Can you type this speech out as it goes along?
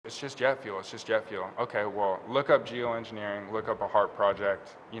it's just jet fuel. It's just jet fuel. Okay, well, look up geoengineering, look up a HARP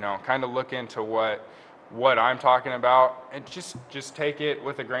project, kind of look into what I'm talking about, and just take it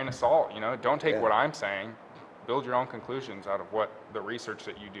with a grain of salt. Don't take what I'm saying. Build your own conclusions out of what the research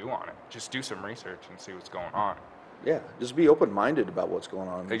that you do on it. Just do some research and see what's going on. Yeah, just be open-minded about what's going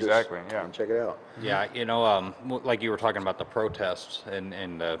on. Exactly. And check it out. Yeah, like you were talking about the protests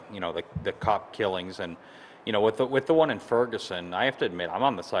and the cop killings, and with the one in Ferguson, I have to admit I'm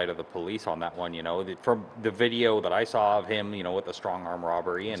on the side of the police on that one. From the video that I saw of him, with the strong arm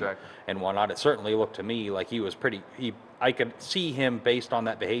robbery and whatnot, it certainly looked to me like he was I could see him based on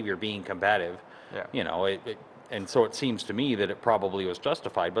that behavior being combative. Yeah. And so it seems to me that it probably was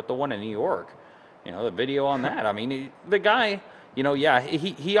justified. But the one in New York, the video on that, I mean, the guy,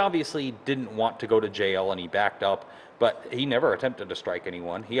 he obviously didn't want to go to jail and he backed up, but he never attempted to strike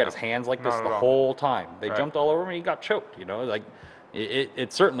anyone. He had his hands like this the whole time. They jumped all over him and he got choked, like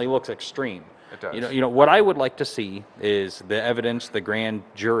it certainly looks extreme. It does. What I would like to see is the evidence the grand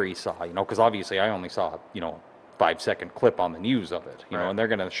jury saw, because obviously I only saw, 5-second clip on the news of it, and they're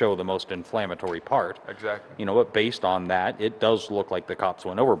going to show the most inflammatory part. Exactly. But based on that, it does look like the cops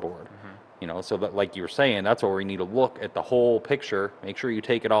went overboard. So that, like you were saying, that's where we need to look at the whole picture, make sure you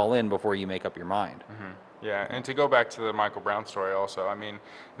take it all in before you make up your mind. Yeah, and to go back to the Michael Brown story also, I mean,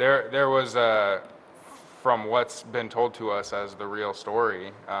 there was, from what's been told to us as the real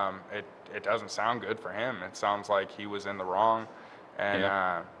story, it doesn't sound good for him. It sounds like he was in the wrong,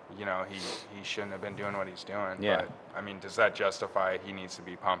 and he shouldn't have been doing what he's doing. Yeah. But I mean, does that justify he needs to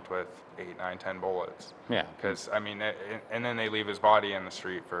be pumped with 8, 9, 10 bullets? Yeah. Because I mean, and then they leave his body in the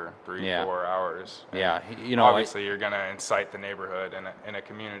street for 3, 4 hours. Yeah. Obviously, you're going to incite the neighborhood in a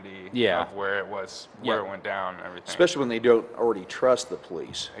community of where it went down and everything. Especially when they don't already trust the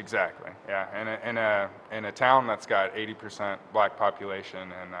police. Exactly. Yeah. In a town that's got 80% black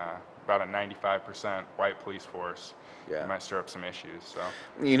population and about a 95% white police force. Yeah. It might stir up some issues. So.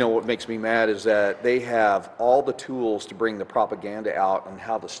 What makes me mad is that they have all the tools to bring the propaganda out and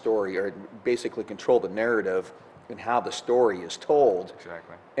how the story, or basically control the narrative and how the story is told.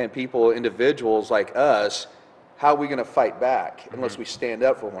 Exactly. And individuals like us, how are we going to fight back unless we stand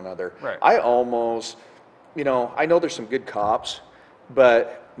up for one another? Right. I almost, I know there's some good cops,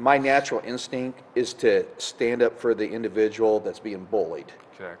 but my natural instinct is to stand up for the individual that's being bullied.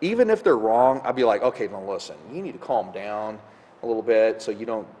 Exactly. Even if they're wrong, I'd be like, okay, now listen, you need to calm down a little bit so you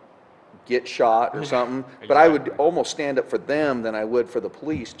don't get shot or something. Exactly. But I would almost stand up for them than I would for the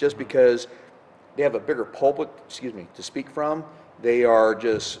police, just because they have a bigger pulpit, to speak from. They are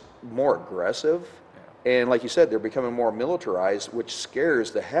just more aggressive. Yeah. And like you said, they're becoming more militarized, which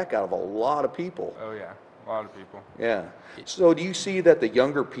scares the heck out of a lot of people. Oh, yeah. A lot of people. Yeah. So do you see that the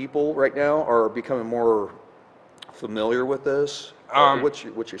younger people right now are becoming more familiar with this? What's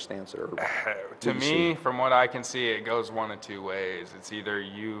your stance there? To me, from what I can see, it goes one of two ways. It's either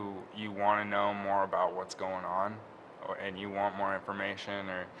you want to know more about what's going on, and you want more information,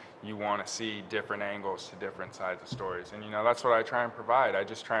 or you want to see different angles to different sides of stories. And that's what I try and provide. I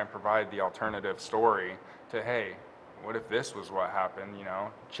just try and provide the alternative story to, hey, what if this was what happened?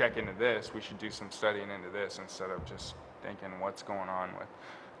 Check into this. We should do some studying into this instead of just thinking what's going on with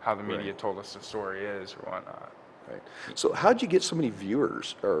how the media told us the story is or whatnot. Right. So how'd you get so many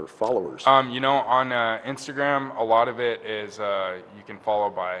viewers or followers? On Instagram, a lot of it is you can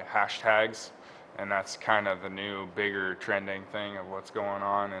follow by hashtags, and that's kind of the new, bigger, trending thing of what's going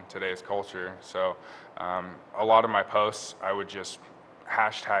on in today's culture. So a lot of my posts, I would just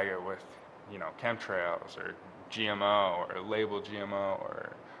hashtag it with, chemtrails or GMO or label GMO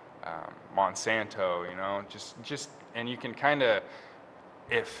or Monsanto, just and you can kind of,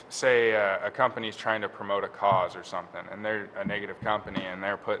 if say a company's trying to promote a cause or something, and they're a negative company and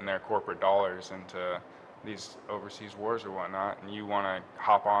they're putting their corporate dollars into these overseas wars or whatnot, and you want to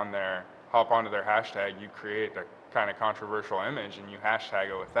hop onto their hashtag, you create a kind of controversial image and you hashtag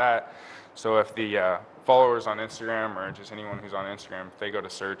it with that. So if the followers on Instagram, or just anyone who's on Instagram, if they go to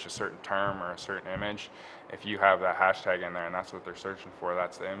search a certain term or a certain image, if you have that hashtag in there and that's what they're searching for,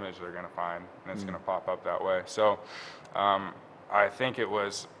 that's the image they're going to find, and it's going to pop up that way. So I think it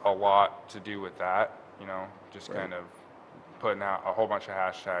was a lot to do with that, just kind of putting out a whole bunch of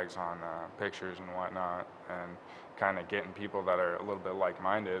hashtags on pictures and whatnot, and kind of getting people that are a little bit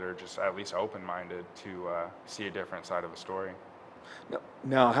like-minded, or just at least open-minded, to see a different side of a story.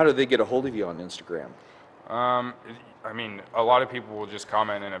 Now, how do they get a hold of you on Instagram? I mean, a lot of people will just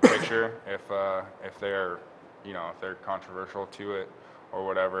comment in a picture if they're, if they're controversial to it or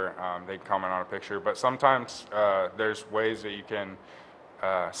whatever. They comment on a picture, but sometimes there's ways that you can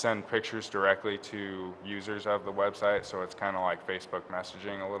send pictures directly to users of the website, so it's kind of like Facebook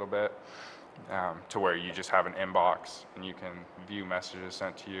messaging a little bit, to where you just have an inbox and you can view messages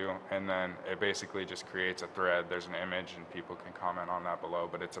sent to you, and then it basically just creates a thread. There's an image and people can comment on that below,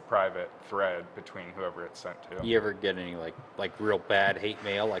 but it's a private thread between whoever it's sent to. You ever get any like real bad hate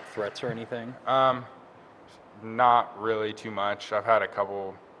mail, like threats or anything? Not really too much. I've had a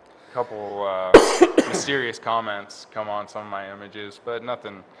couple mysterious comments come on some of my images, but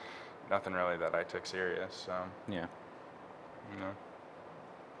nothing really that I took serious. Yeah. You know.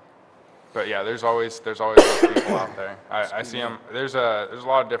 But yeah, there's always those people out there. I see them. There's a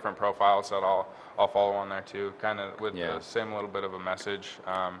lot of different profiles that I'll follow on there too, kind of with the same little bit of a message.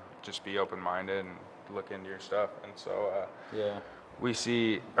 Just be open-minded and look into your stuff. And so I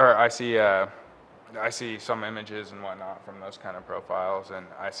see some images and whatnot from those kind of profiles, and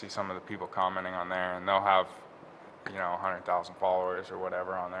I see some of the people commenting on there, and they'll have 100,000 followers or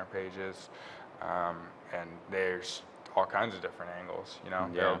whatever on their pages, and there's all kinds of different angles.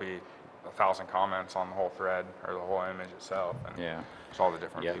 There'll be 1,000 comments on the whole thread or the whole image itself, and it's all the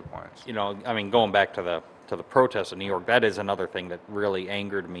different viewpoints. I mean, going back to the protests in New York, that is another thing that really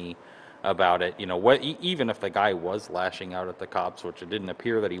angered me about it. Even if the guy was lashing out at the cops, which it didn't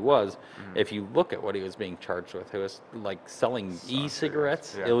appear that he was, if you look at what he was being charged with, it was like selling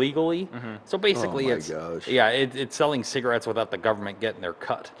e-cigarettes illegally. So basically, it's selling cigarettes without the government getting their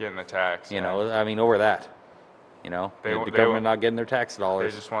cut, getting the tax. I mean, over that. The government not getting their tax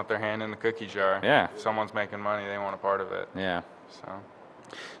dollars. They just want their hand in the cookie jar. Yeah. If someone's making money, they want a part of it. Yeah.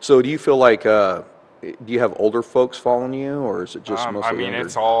 So do you feel like, do you have older folks following you, or is it just mostly younger?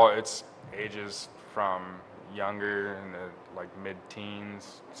 It's ages from younger in the like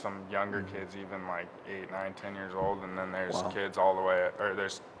mid-teens, some younger kids even like 8, 9, 10 years old, and then there's kids all the way, or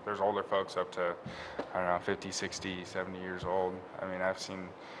there's older folks up to, I don't know, 50, 60, 70 years old. I mean, I've seen,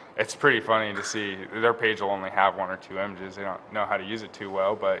 it's pretty funny to see. Their page will only have 1 or 2 images. They don't know how to use it too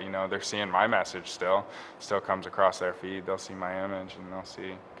well, but they're seeing my message still comes across their feed. They'll see my image and they'll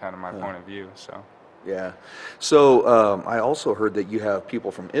see kind of my point of view. So yeah. So I also heard that you have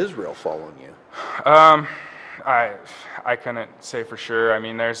people from Israel following you. I couldn't say for sure. I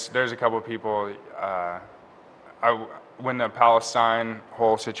mean, there's a couple of people. When the Palestine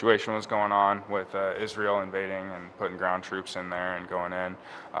whole situation was going on with Israel invading and putting ground troops in there and going in,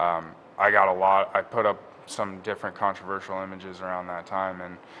 I put up some different controversial images around that time,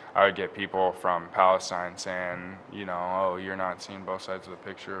 and I would get people from Palestine saying, oh, you're not seeing both sides of the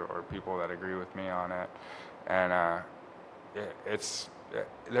picture, or people that agree with me on it. And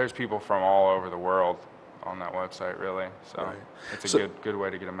there's people from all over the world on that website, really. So it's a good way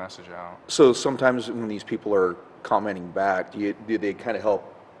to get a message out. So sometimes when these people are commenting back, do they kind of help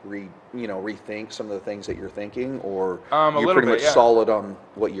rethink some of the things that you're thinking, or you're pretty much solid on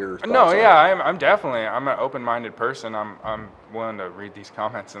what your thoughts are? I'm an open-minded person. I'm willing to read these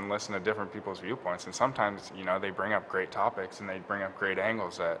comments and listen to different people's viewpoints, and sometimes they bring up great topics and they bring up great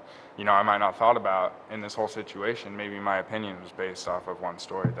angles that I might not thought about in this whole situation. Maybe my opinion was based off of one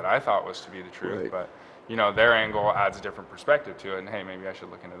story that I thought was to be the truth, but their angle adds a different perspective to it, and hey, maybe I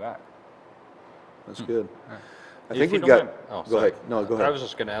should look into that. That's good. I If think you we've don't got. mind- Go ahead. No, go ahead. I was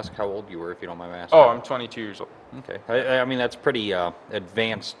just going to ask how old you were, if you don't mind me asking. Oh, I'm 22 years old. Okay. I mean, that's pretty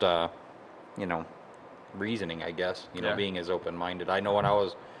advanced, reasoning, I guess. Being as open-minded. I know when I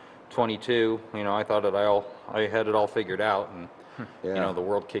was 22, I thought I had it all figured out, and the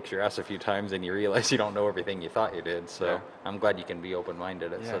world kicks your ass a few times, and you realize you don't know everything you thought you did. So I'm glad you can be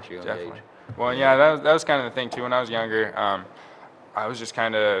open-minded at such a young age. Well, that was kind of the thing too. When I was younger, I was just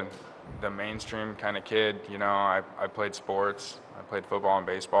kind of the mainstream kind of kid. I played sports. I played football and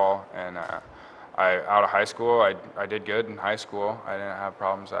baseball, and out of high school, I did good in high school. I didn't have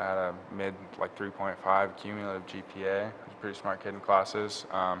problems. I had a mid 3.5 cumulative GPA. I was a pretty smart kid in classes.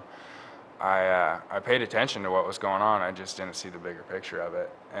 I paid attention to what was going on. I just didn't see the bigger picture of it.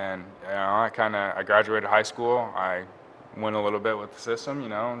 And I graduated high school. I went a little bit with the system.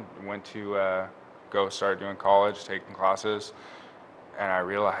 Went to go start doing college, taking classes. And I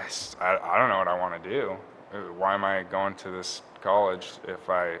realized I don't know what I want to do. Why am I going to this college if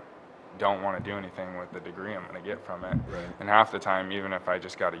I don't want to do anything with the degree I'm going to get from it? Right. And half the time, even if I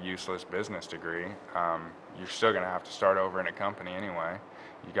just got a useless business degree, you're still going to have to start over in a company anyway.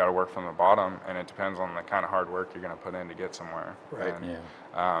 You got to work from the bottom, and it depends on the kind of hard work you're going to put in to get somewhere. Right.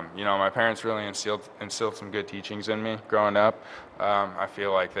 And, my parents really instilled some good teachings in me growing up. I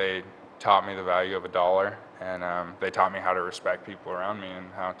feel like they taught me the value of a dollar, and they taught me how to respect people around me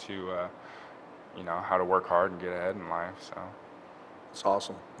and how to work hard and get ahead in life. So It's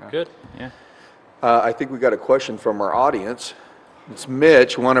awesome. Good. Yeah. I think we got a question from our audience. It's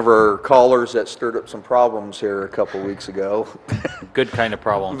Mitch, one of our callers that stirred up some problems here a couple weeks ago. Good kind of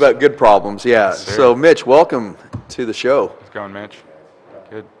problems. But good problems, yeah. Yes, sir. So Mitch, welcome to the show. How's it going, Mitch?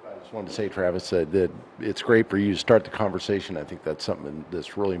 Good. I just wanted to say, Travis, that it's great for you to start the conversation. I think that's something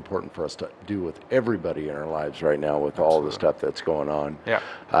that's really important for us to do with everybody in our lives right now with all the stuff that's going on.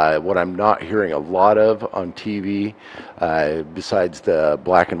 Yeah. What I'm not hearing a lot of on TV, besides the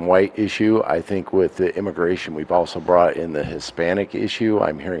black and white issue, I think with the immigration, we've also brought in the Hispanic issue.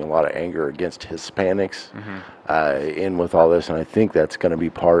 I'm hearing a lot of anger against Hispanics in with all this, and I think that's going to be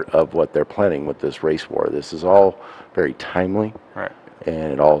part of what they're planning with this race war. This is all very timely. Right.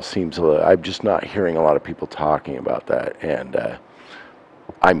 And it all seems a little, I'm just not hearing a lot of people talking about that. And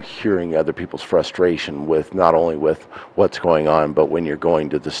I'm hearing other people's frustration with not only with what's going on, but when you're going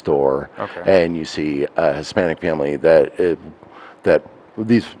to the store and you see a Hispanic family that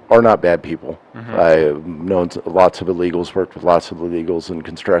these are not bad people. I've known lots of illegals, worked with lots of illegals in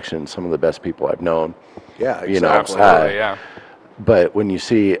construction, some of the best people I've known. Yeah, exactly. You know, Absolutely, yeah. But when you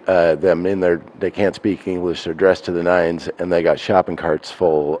see them in there, they can't speak English, they're dressed to the nines, and they got shopping carts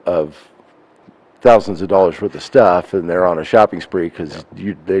full of thousands of dollars worth of stuff, and they're on a shopping spree because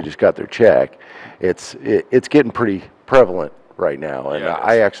they just got their check. It's getting pretty prevalent right now, and Yeah,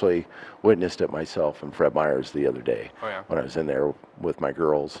 I actually witnessed it myself in Fred Meyer's the other day when I was in there with my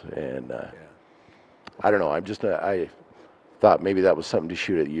girls, and I don't know. I thought maybe that was something to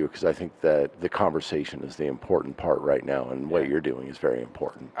shoot at you because I think that the conversation is the important part right now, and what you're doing is very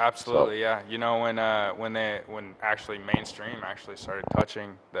important. Absolutely, So, yeah. You know, when actually mainstream actually started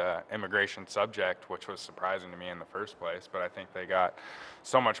touching the immigration subject, which was surprising to me in the first place, but I think they got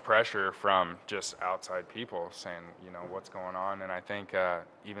so much pressure from just outside people saying, you know, what's going on, and I think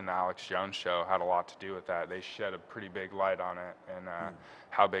even the Alex Jones show had a lot to do with that. They shed a pretty big light on it and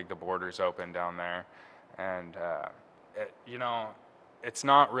how big the borders open down there, and you know, it's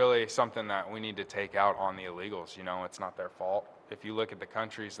not really something that we need to take out on the illegals. You know, it's not their fault. If you look at the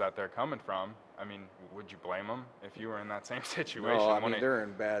countries that they're coming from, I mean, would you blame them if you were in that same situation? No, I mean, they're in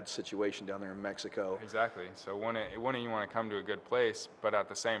a bad situation down there in Mexico. Exactly. So wouldn't you want to come to a good place, but at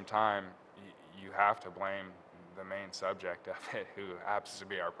the same time, you have to blame the main subject of it, who happens to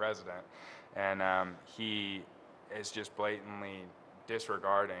be our president. And he is just blatantly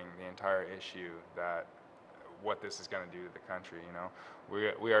disregarding the entire issue that what this is going to do to the country. You know,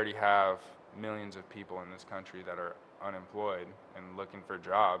 we already have millions of people in this country that are unemployed and looking for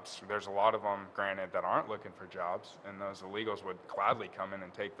jobs. There's a lot of them, granted, that aren't looking for jobs, and those illegals would gladly come in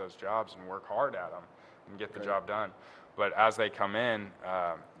and take those jobs and work hard at them and get the job done. But as they come in,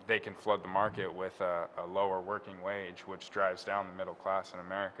 they can flood the market with a lower working wage, which drives down the middle class in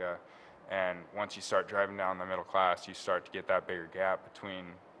America. And once you start driving down the middle class, you start to get that bigger gap between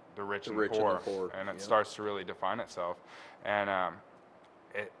the rich and the poor, and it starts to really define itself. And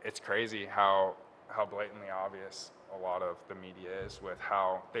it's crazy how blatantly obvious a lot of the media is with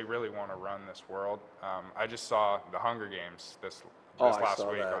how they really want to run this world. I just saw the Hunger Games this last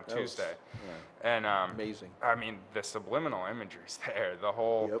week on Tuesday, and amazing. I mean, the subliminal imagery's there. The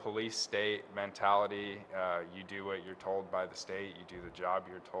whole police state mentality. You do what you're told by the state. You do the job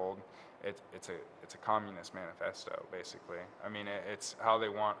you're told. It's a communist manifesto, basically. I mean, it's how they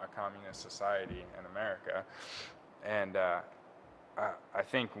want a communist society in America, and I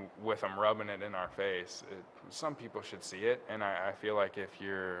think with them rubbing it in our face, some people should see it, and I feel like if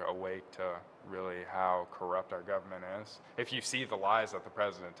you're awake to really how corrupt our government is, if you see the lies that the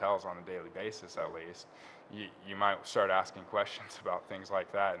president tells on a daily basis, at least, you might start asking questions about things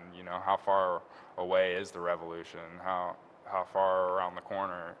like that, and you know, how far away is the revolution? How far around the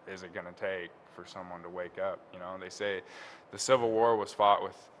corner is it going to take for someone to wake up? You know, they say the Civil War was fought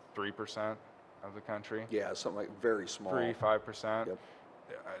with 3% of the country. Yeah, something like very small. 5%. Yep.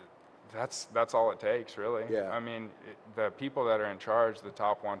 That's all it takes, really. Yeah. I mean, the people that are in charge, the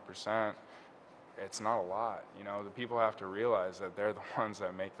top 1%, it's not a lot. You know, the people have to realize that they're the ones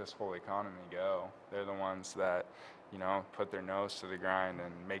that make this whole economy go. They're the ones that, you know, put their nose to the grind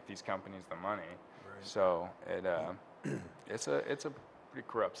and make these companies the money. Right. So it's a pretty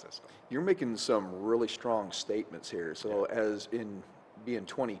corrupt system. You're making some really strong statements here. So as in being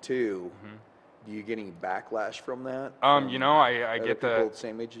 22, do you get any backlash from that? You know, I get people the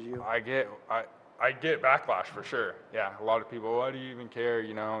same age as you. I get backlash for sure. Yeah, a lot of people. Why do you even care?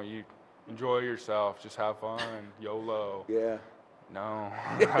 You know, you enjoy yourself, just have fun, YOLO. Yeah. No,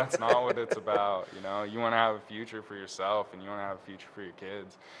 that's not what it's about. You know, you want to have a future for yourself, and you want to have a future for your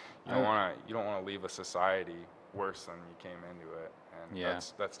kids. You don't want to leave a society worse than you came into it. and Yeah.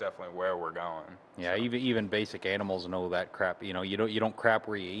 that's definitely where we're going. Yeah, So, even basic animals know that crap. You know, you don't crap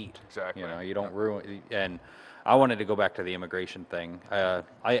where you eat. Exactly. You know, you don't Yep. ruin. And I wanted to go back to the immigration thing.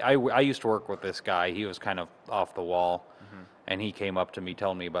 I used to work with this guy. He was kind of off the wall, and he came up to me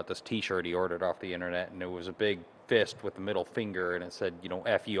telling me about this T-shirt he ordered off the internet, and it was a big fist with the middle finger, and it said, you know,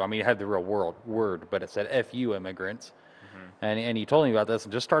 "F you." I mean, it had the real word, but it said "F you, immigrants." And he told me about this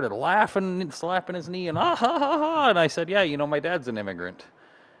and just started laughing and slapping his knee and ah ha ha ha. And I said, "Yeah, you know, my dad's an immigrant."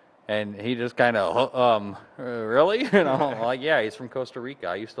 And he just kind of, really? You know, like, yeah, he's from Costa Rica.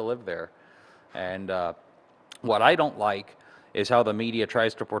 I used to live there. And what I don't like is how the media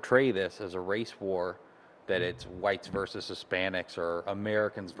tries to portray this as a race war, that it's whites versus Hispanics or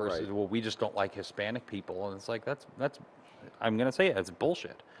Americans versus, Right. well, we just don't like Hispanic people. And it's like, that's I'm going to say it, it's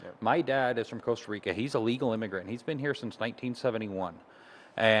bullshit. Yep. My dad is from Costa Rica. He's a legal immigrant. He's been here since 1971.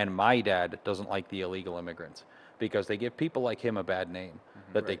 And my dad doesn't like the illegal immigrants because they give people like him a bad name,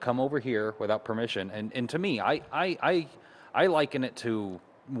 that they come over here without permission. And to me, I liken it to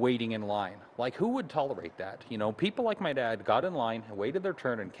waiting in line. Like, who would tolerate that? You know, people like my dad got in line, waited their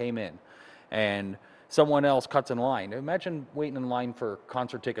turn, and came in. And someone else cuts in line. Imagine waiting in line for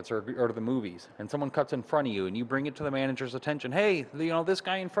concert tickets or to the movies, and someone cuts in front of you, and you bring it to the manager's attention. Hey, you know, this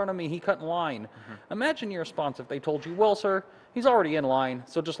guy in front of me, he cut in line. Imagine your response if they told you, well, sir, he's already in line,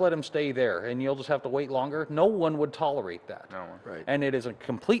 so just let him stay there, and you'll just have to wait longer. No one would tolerate that. No one. Right. And it is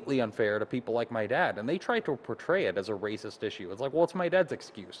completely unfair to people like my dad, and they try to portray it as a racist issue. It's like, well, it's my dad's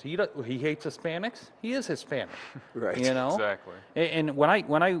excuse. He hates Hispanics. He is Hispanic. Right. You know. Exactly. And when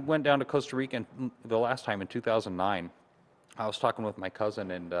I went down to Costa Rica the last time in 2009, I was talking with my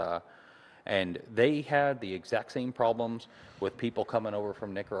cousin, and they had the exact same problems with people coming over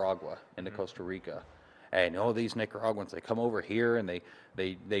from Nicaragua into Costa Rica. And these Nicaraguans, they come over here and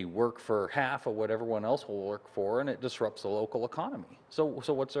they work for half of what everyone else will work for, and it disrupts the local economy. So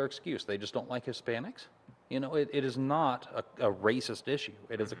what's their excuse? They just don't like Hispanics? You know, it is not a racist issue.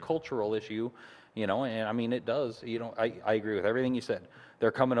 It is a cultural issue, you know, and I mean, it does, you know, I agree with everything you said. They're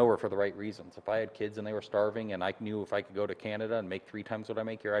coming over for the right reasons. If I had kids and they were starving and I knew if I could go to Canada and make 3 times what I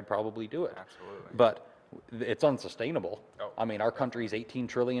make here, I'd probably do it. Absolutely. But it's unsustainable. Oh. I mean, our country's $18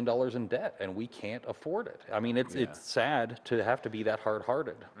 trillion in debt, and we can't afford it. I mean, it's sad to have to be that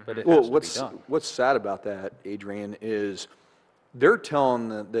hard-hearted, but it Well, has to be done. what's sad about that, Adrian, is they're telling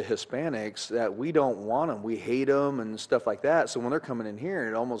the Hispanics that we don't want them, we hate them and stuff like that. So when they're coming in here,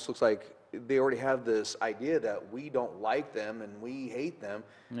 it almost looks like they already have this idea that we don't like them and we hate them.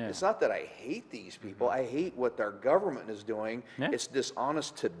 Yeah. It's not that I hate these people. I hate what their government is doing. Yeah. It's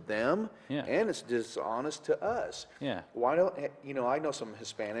dishonest to them, Yeah. and it's dishonest to us. Yeah. Why don't, you know, I know some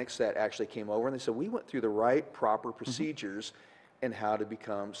Hispanics that actually came over and they said, we went through the right, proper procedures in how to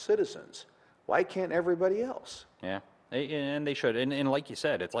become citizens. Why can't everybody else? Yeah, and they should. And like you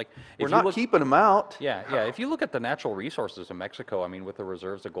said, it's like, We're if you not look, keeping them out. yeah, if you look at the natural resources in Mexico, I mean, with the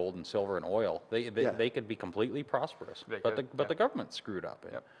reserves of gold and silver and oil, they could be completely prosperous. They But could, the government's screwed up.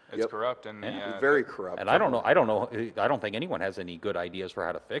 Yep. It's Yep. corrupt, and Yeah. Very corrupt. And I don't know, I don't think anyone has any good ideas for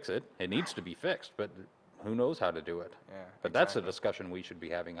how to fix it. It needs to be fixed, but who knows how to do it? Yeah, But that's a exactly. discussion we should be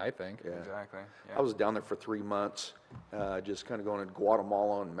having, I think. Yeah. Exactly. Yeah. I was down there for 3 months, just kind of going to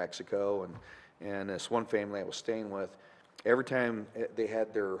Guatemala and Mexico, and this one family I was staying with, every time they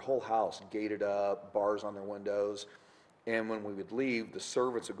had their whole house gated up, bars on their windows, and when we would leave, the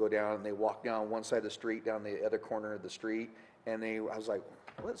servants would go down and they walk down one side of the street, down the other corner of the street, and I was like,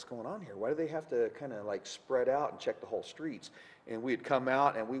 what's going on here? Why do they have to kind of like spread out and check the whole streets? And we'd come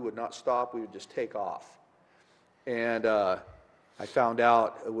out and we would not stop, we would just take off. And I found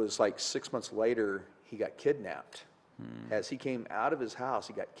out it was like 6 months later, he got kidnapped. As he came out of his house,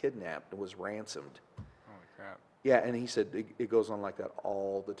 he got kidnapped and was ransomed. Holy crap. Yeah, and he said it goes on like that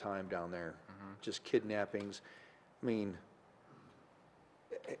all the time down there. Just kidnappings. I mean,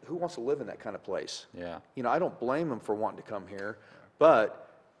 who wants to live in that kind of place? Yeah. You know, I don't blame them for wanting to come here,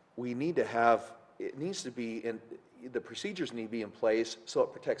 but we need to have, it needs to be, the procedures need to be in place so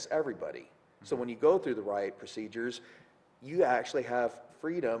it protects everybody. So when you go through the right procedures, you actually have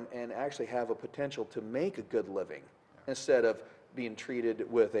freedom and actually have a potential to make a good living instead of being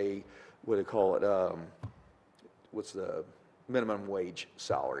treated with a, what do they call it, what's the minimum wage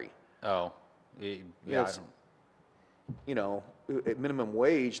salary? Oh, yeah. Yes. You know, at minimum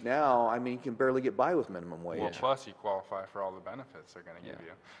wage now, I mean, you can barely get by with minimum wage. Well, plus you qualify for all the benefits they're going to give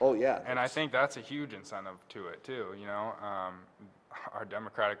you. Oh, yeah. And I think that's a huge incentive to it too. You know, our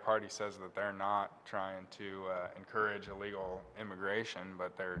Democratic Party says that they're not trying to encourage illegal immigration,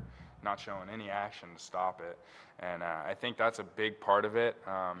 but they're not showing any action to stop it. And I think that's a big part of it.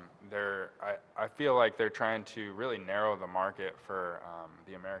 I feel like they're trying to really narrow the market for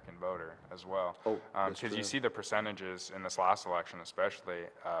the American voter as well. Oh, that's Because you true. see the percentages in this last election especially,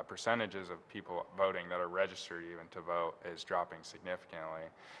 percentages of people voting that are registered even to vote is dropping significantly.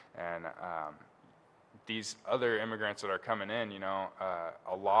 And these other immigrants that are coming in,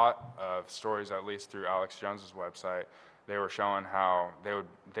 a lot of stories, at least through Alex Jones's website, they were showing how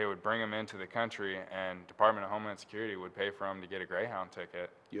they would bring them into the country, and Department of Homeland Security would pay for them to get a Greyhound ticket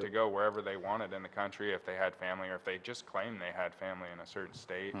to go wherever they wanted in the country. If they had family, or if they just claimed they had family in a certain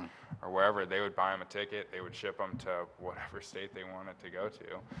state or wherever, they would buy them a ticket. They would ship them to whatever state they wanted to go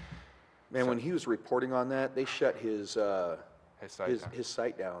to. Man, when he was reporting on that, they shut his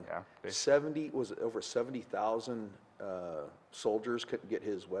Site down. down. Yeah, 70, was it over 70,000 soldiers couldn't get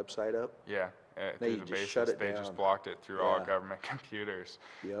his website up? Yeah, They through the just bases, shut it they down. just blocked it through all Yeah. government computers.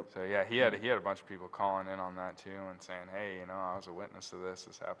 Yep. So yeah, he had a bunch of people calling in on that too and saying, hey, I was a witness to this.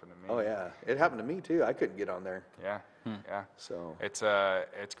 This happened to me. Oh, yeah. It happened to me, too. I couldn't get on there. Yeah, yeah. So,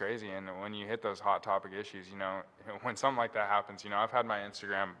 It's crazy, and when you hit those hot topic issues, when something like that happens, I've had my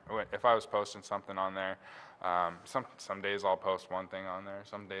Instagram. If I was posting something on there, some days I'll post one thing on there.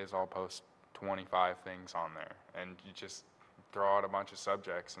 Some days I'll post 25 things on there, and you just throw out a bunch of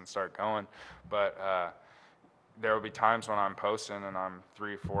subjects and start going. But there will be times when I'm posting and I'm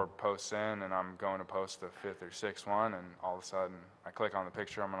 3-4 posts in, and I'm going to post the 5th or 6th one, and all of a sudden I click on the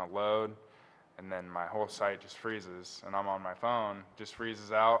picture I'm going to load, and then my whole site just freezes, and I'm on my phone, just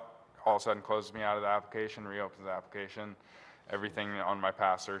freezes out, all of a sudden closes me out of the application, reopens the application. Everything on my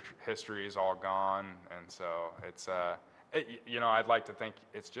past search history is all gone, and so it's, I'd like to think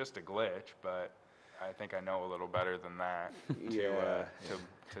it's just a glitch, but I think I know a little better than that Yeah.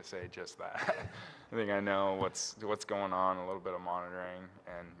 to say just that. I think I know what's going on, a little bit of monitoring,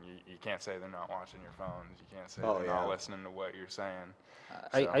 and you can't say they're not watching your phones. You can't say they're not listening to what you're saying.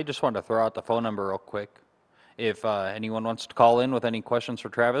 I just wanted to throw out the phone number real quick. If anyone wants to call in with any questions for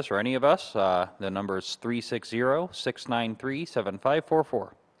Travis or any of us, the number is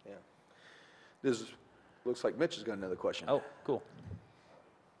 360-693-7544. yeah. This looks like Mitch has got another question. Oh, cool.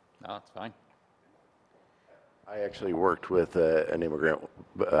 No, it's fine. I actually worked with an immigrant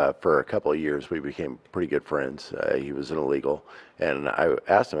for a couple of years. We became pretty good friends. He was an illegal, and I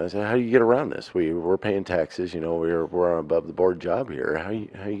asked him. I said, "How do you get around this? We're paying taxes. We're on above the board job here. How you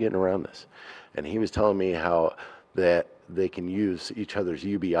getting around this?" And he was telling me how that they can use each other's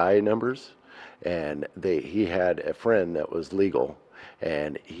UBI numbers, and he had a friend that was legal,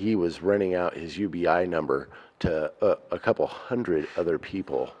 and he was renting out his UBI number to a couple hundred other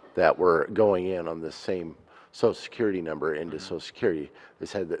people that were going in on the same Social Security number into Social Security. They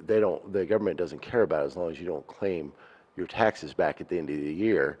said that the government doesn't care about it as long as you don't claim your taxes back at the end of the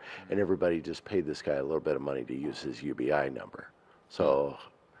year, and everybody just paid this guy a little bit of money to use his UBI number. So,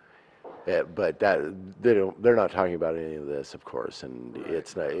 but they're not talking about any of this, of course, and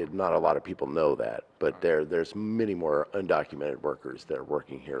it's not a lot of people know that, but there's many more undocumented workers that are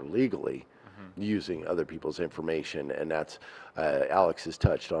working here legally, using other people's information, and that's Alex has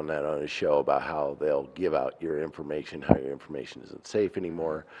touched on that on his show about how they'll give out your information, how your information isn't safe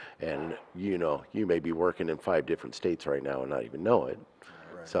anymore, and you may be working in 5 different states right now and not even know it.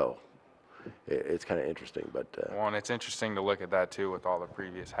 Right. So it's kind of interesting, but Well, and it's interesting to look at that too with all the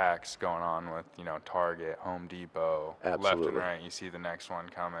previous hacks going on with Target, Home Depot, left Absolutely. and right. You see the next one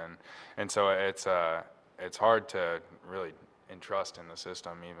coming, and so it's hard to really entrust in the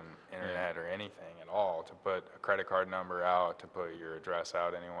system, even internet or anything at all, to put a credit card number out, to put your address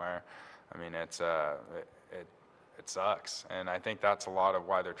out anywhere. I mean, it sucks, and I think that's a lot of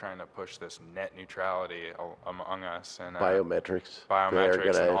why they're trying to push this net neutrality among us, and biometrics.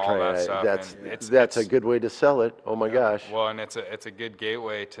 biometrics and all that stuff. That's a good way to sell it. Oh my gosh. Well, and it's a good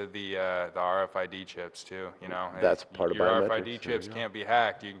gateway to the RFID chips too. That's part of your biometrics. RFID There chips you go. can't be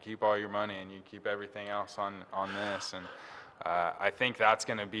hacked. You can keep all your money, and you can keep everything else on this. And I think that's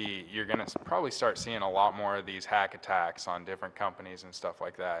going to be, you're going to probably start seeing a lot more of these hack attacks on different companies and stuff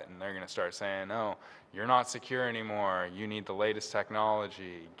like that. And they're going to start saying, "No, you're not secure anymore. You need the latest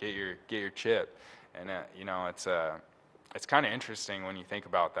technology. Get your chip." And it's kind of interesting when you think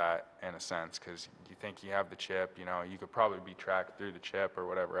about that in a sense, because you think you have the chip, you could probably be tracked through the chip or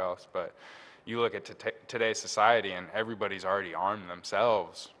whatever else, but you look at today's society and everybody's already armed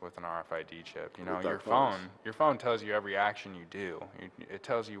themselves with an RFID chip. With our Your phones. phone tells you every action you do. It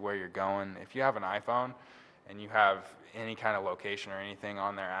tells you where you're going. If you have an iPhone and you have any kind of location or anything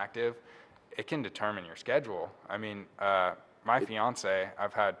on there active, it can determine your schedule. I mean, my fiance,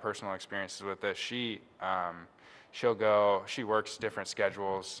 I've had personal experiences with this. she works different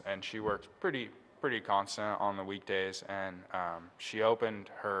schedules, and she works pretty constant on the weekdays, and she opened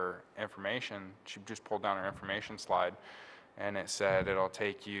her information, she just pulled down her information slide, and it said it'll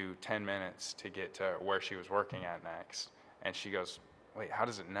take you 10 minutes to get to where she was working at next. And she goes, wait, how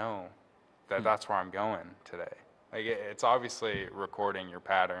does it know that that's where I'm going today? Like, it's obviously recording your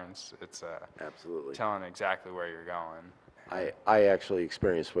patterns. It's Absolutely. telling exactly where you're going. I actually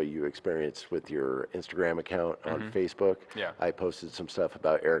experienced what you experienced with your Instagram account on Facebook. Yeah. I posted some stuff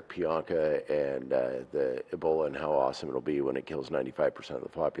about Eric Pionka and the Ebola and how awesome it'll be when it kills 95% of the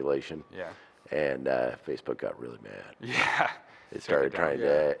population. Yeah. And Facebook got really mad. Yeah. It started trying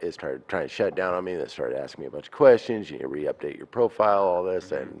to shut down on me. They started asking me a bunch of questions. You need to re-update your profile, all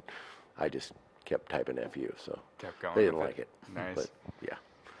this, and I just kept typing FU. So Kept going they didn't with like it. Nice. But yeah.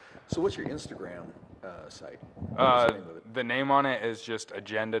 So what's your Instagram site? What's the name of it? The name on it is just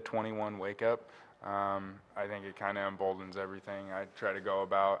Agenda 21 Wake Up. I think it kind of emboldens everything I try to go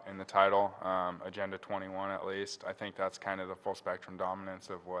about in the title, Agenda 21 at least. I think that's kind of the full spectrum dominance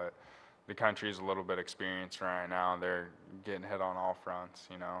of what the country is a little bit experiencing right now. They're getting hit on all fronts,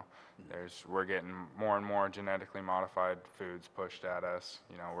 you know. We're getting more and more genetically modified foods pushed at us.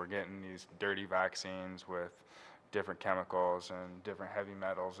 You know, we're getting these dirty vaccines with different chemicals and different heavy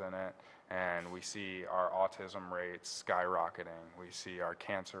metals in it, and we see our autism rates skyrocketing. We see our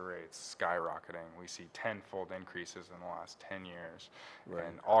cancer rates skyrocketing. We see tenfold increases in the last 10 years,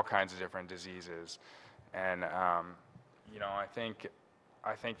 and all kinds of different diseases. And you know, I think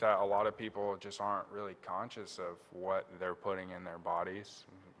that a lot of people just aren't really conscious of what they're putting in their bodies,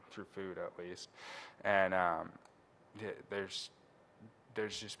 through food at least. And there's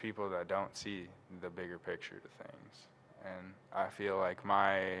just people that don't see the bigger picture to things. And I feel like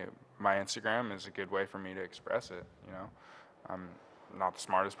my Instagram is a good way for me to express it, you know. I'm not the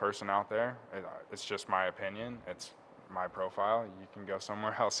smartest person out there. It's just my opinion. It's my profile. You can go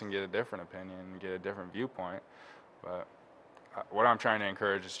somewhere else and get a different opinion and get a different viewpoint. But what I'm trying to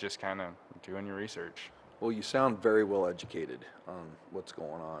encourage is just kind of doing your research. Well, you sound very well educated on what's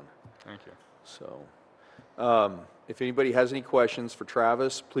going on. Thank you. So, if anybody has any questions for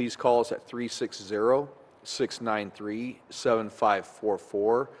Travis, please call us at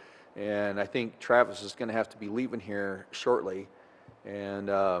 360-693-7544. And I think Travis is going to have to be leaving here shortly. And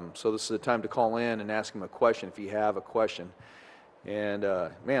so this is the time to call in and ask him a question if you have a question. And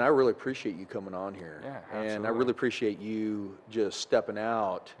man, I really appreciate you coming on here. Yeah, absolutely. And I really appreciate you just stepping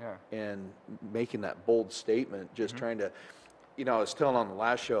out and making that bold statement, just trying to, you know, I was telling on the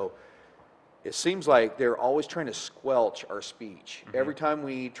last show, it seems like they're always trying to squelch our speech. Every time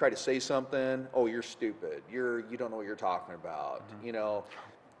we try to say something, oh, you're stupid. You don't know what you're talking about. You know,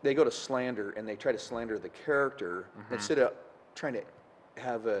 they go to slander and they try to slander the character instead of trying to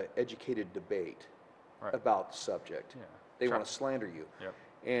have an educated debate about the subject. Yeah. They want to slander you. Yep.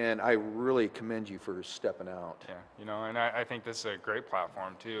 And I really commend you for stepping out. Yeah, you know, and I think this is a great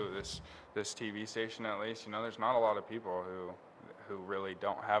platform too. This TV station, at least, you know, there's not a lot of people who really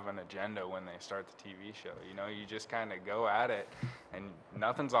don't have an agenda when they start the TV show. You know, you just kind of go at it, and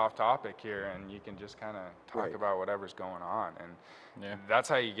nothing's off topic here, and you can just kind of talk about whatever's going on, and that's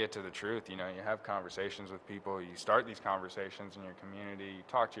how you get to the truth. You know, you have conversations with people, you start these conversations in your community, you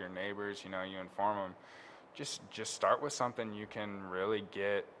talk to your neighbors, you know, you inform them. Just start with something you can really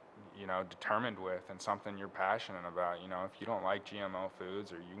get, you know, determined with, and something you're passionate about. You know, if you don't like GMO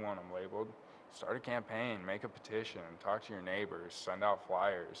foods or you want them labeled, start a campaign, make a petition, talk to your neighbors, send out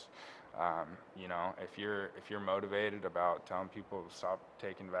flyers. You know, if you're motivated about telling people to stop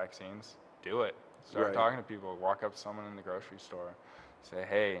taking vaccines, do it. Start talking to people. Walk up to someone in the grocery store, say,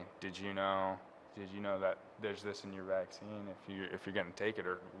 hey, did you know that there's this in your vaccine if you're going to take it?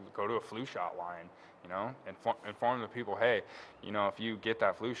 Or go to a flu shot line, you know, inform the people, hey, you know, if you get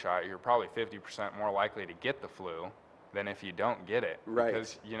that flu shot, you're probably 50% more likely to get the flu than if you don't get it.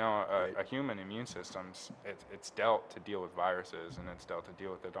 Because, you know, a human immune system, it's dealt to deal with viruses, and it's dealt to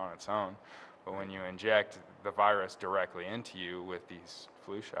deal with it on its own. But when you inject the virus directly into you with these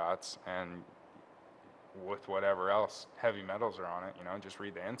flu shots and with whatever else heavy metals are on it, you know, just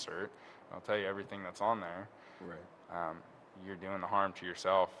read the insert. I'll tell you everything that's on there. Right. You're doing the harm to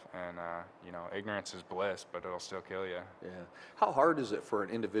yourself, and you know, ignorance is bliss, but it'll still kill you. Yeah. How hard is it for an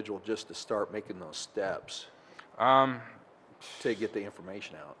individual just to start making those steps to get the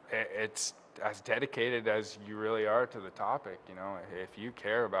information out? It's as dedicated as you really are to the topic. You know, if you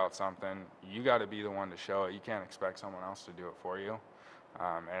care about something, you got to be the one to show it. You can't expect someone else to do it for you.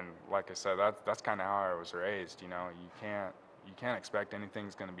 And like I said, that's kind of how I was raised. You know, you can't expect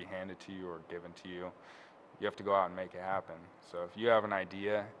anything's going to be handed to you or given to you. You have to go out and make it happen. So if you have an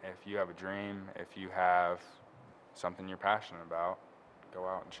idea, if you have a dream, if you have something you're passionate about, go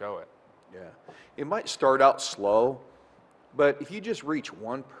out and show it. Yeah. It might start out slow, but if you just reach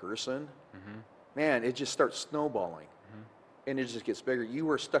one person, man, it just starts snowballing. And it just gets bigger. You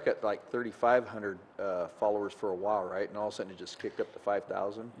were stuck at like 3,500 followers for a while, right? And all of a sudden it just kicked up to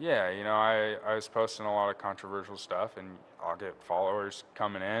 5,000. Yeah, you know, I was posting a lot of controversial stuff, and I'll get followers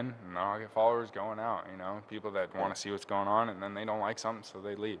coming in, and I'll get followers going out. You know, people that want to see what's going on, and then they don't like something, so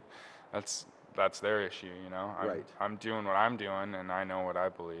they leave. That's their issue. You know, Right. I'm doing what I'm doing, and I know what I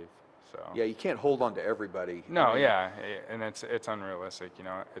believe. So Yeah, you can't hold on to everybody. no, I mean, yeah, and it's unrealistic. You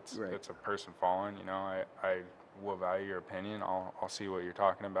know, it's Right. it's a person following. You know, I will value your opinion. I'll see what you're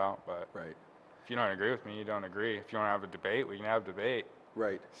talking about, but Right, if you don't agree with me, you don't agree. If you want to have a debate, we can have a debate.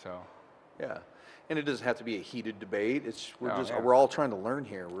 right. So Yeah. And it doesn't have to be a heated debate. No, yeah. We're all trying to learn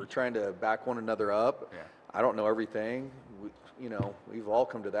here. We're trying to back one another up. Yeah. I don't know everything. We've all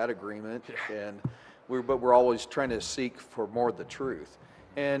come to that agreement, Yeah. and but we're always trying to seek for more of the truth.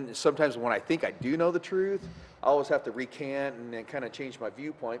 And sometimes when I think I do know the truth, I always have to recant and then kind of change my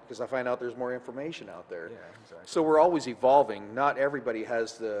viewpoint because I find out there's more information out there. Yeah, exactly. So we're always evolving. Not everybody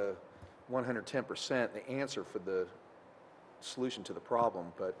has the 110% the answer for the solution to the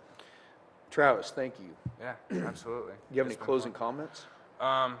problem. But Travis, thank you. Yeah, absolutely. Do you have It's any been closing fun. comments?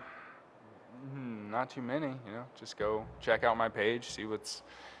 Not too many. You know, just go check out my page, see what's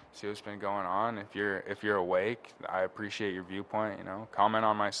been going on. If you're awake, I appreciate your viewpoint. You know, comment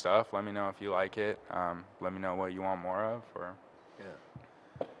on my stuff. Let me know if you like it. Let me know what you want more of, or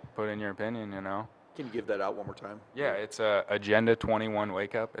Yeah. put in your opinion. You know. Can you give that out one more time? Yeah, it's Agenda 21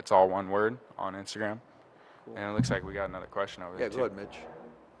 Wake Up. It's all one word on Instagram. Cool. And it looks like we got another question over Yeah, there go too. ahead, Mitch.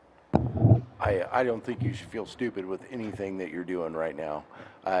 I don't think you should feel stupid with anything that you're doing right now.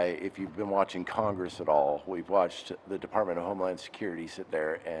 If you've been watching Congress at all, we've watched the Department of Homeland Security sit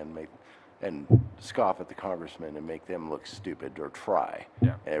there and scoff at the congressman and make them look stupid, or try.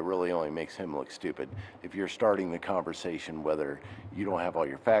 Yeah. And it really only makes him look stupid. If you're starting the conversation, whether you don't have all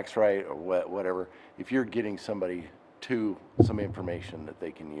your facts right or whatever, if you're getting somebody to some information that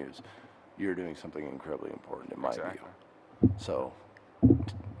they can use, you're doing something incredibly important in my Exactly. view. So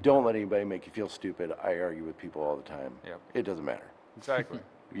don't let anybody make you feel stupid. I argue with people all the time. Yep. It doesn't matter. Exactly.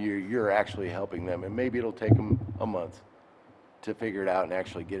 You're actually helping them, and maybe it'll take them a month to figure it out and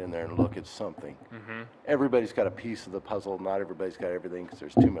actually get in there and look at something. Everybody's got a piece of the puzzle. Not everybody's got everything because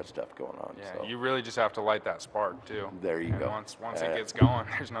there's too much stuff going on. Yeah, So you really just have to light that spark too. There you And go. Once it gets going,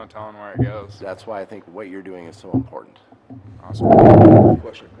 there's no telling where it goes. that's why I think what you're doing is so important. Awesome.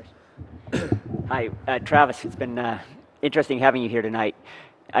 Question. Hi, Travis. It's been interesting having you here tonight.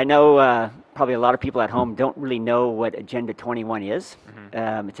 I know probably a lot of people at home don't really know what Agenda 21 is,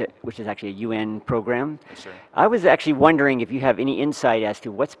 which is actually a UN program. Yes, sir. I was actually wondering if you have any insight as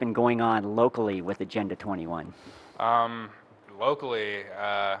to what's been going on locally with Agenda 21. Locally,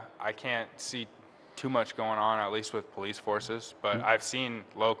 I can't see too much going on, at least with police forces, but I've seen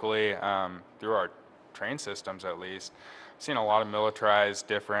locally, through our train systems at least, seen a lot of militarized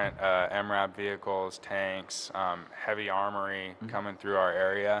different MRAP vehicles, tanks, heavy armory coming through our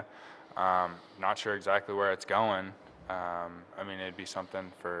area. Not sure exactly where it's going. I mean, it'd be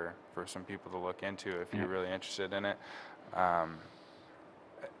something for some people to look into if you're really interested in it.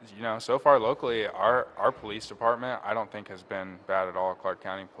 You know, so far locally, our police department, I don't think has been bad at all. Clark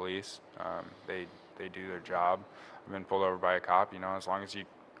County Police, they do their job. I've been pulled over by a cop. You know, as long as you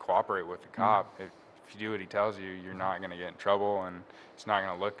cooperate with the cop, if you do what he tells you, you're not going to get in trouble, and he's not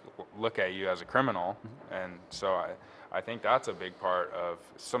going to look at you as a criminal. And so I think that's a big part of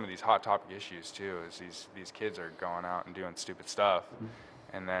some of these hot topic issues too. Is these kids are going out and doing stupid stuff,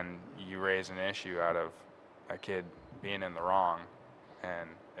 and then you raise an issue out of a kid being in the wrong, and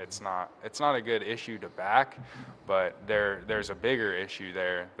it's not a good issue to back, but there's a bigger issue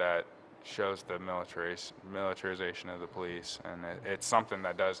there that shows the militarization of the police, and it's something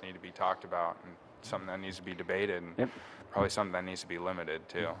that does need to be talked about, and something that needs to be debated, and probably something that needs to be limited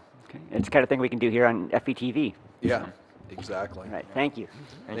too. Okay. It's the kind of thing we can do here on FETV. Yeah, exactly. All right, thank you.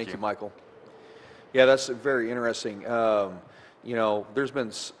 Thank you, Michael. Yeah, that's very interesting. You know, there's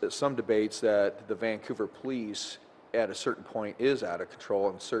been some debates that the Vancouver police at a certain point is out of control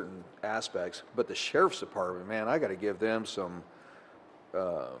in certain aspects, but the sheriff's department, man, I got to give them some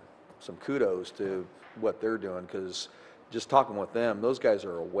kudos to what they're doing, because just talking with them, those guys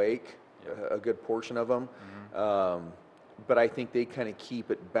are awake, a good portion of them. But I think they kind of keep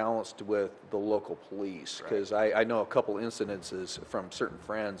it balanced with the local police, because I know a couple incidences from certain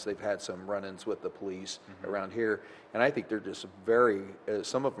friends. They've had some run-ins with the police around here, and I think they're just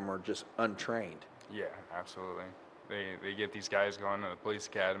some of them are just untrained. Yeah, absolutely. They get these guys going to the police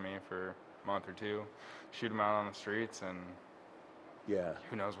academy for month or two, shoot them out on the streets, and Yeah.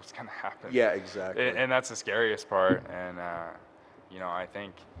 who knows what's going to happen. Yeah, exactly. And that's the scariest part. And I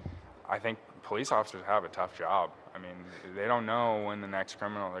think police officers have a tough job. I mean, they don't know when the next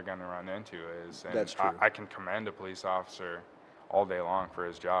criminal they're going to run into is. And That's true. I can commend a police officer all day long for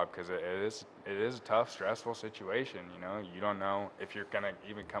his job, because it is a tough, stressful situation. You don't know if you're going to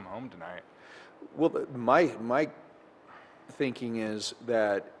even come home tonight. Well, my thinking is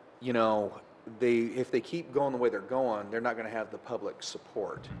that, if they keep going the way they're going, they're not going to have the public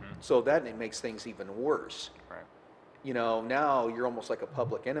support. So that it makes things even worse. Right. Now you're almost like a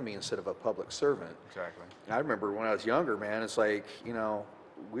public enemy instead of a public servant. Exactly. I remember when I was younger, man, it's like,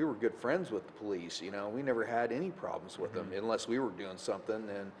 we were good friends with the police, we never had any problems with them unless we were doing something,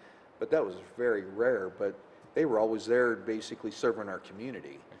 but that was very rare, but they were always there basically serving our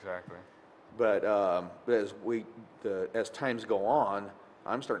community. Exactly. But as times go on,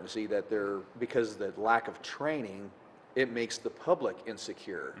 I'm starting to see that because of the lack of training, it makes the public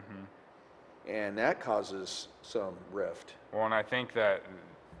insecure. And that causes some rift. Well, and I think to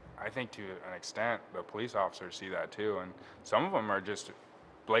an extent, the police officers see that too, and some of them are just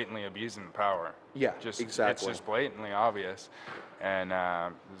blatantly abusing the power. Yeah, It's exactly. just blatantly obvious. And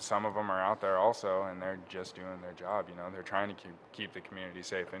some of them are out there also, and they're just doing their job. They're trying to keep the community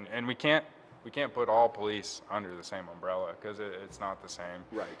safe. And we can't put all police under the same umbrella, because it's not the same.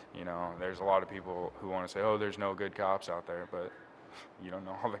 Right. There's a lot of people who want to say, oh, there's no good cops out there, but you don't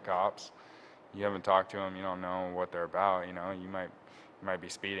know all the cops. You haven't talked to them. You don't know what they're about. You might be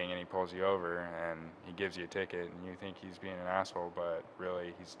speeding and he pulls you over and he gives you a ticket and you think he's being an asshole, but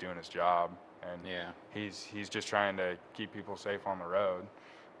really he's doing his job, and he's just trying to keep people safe on the road.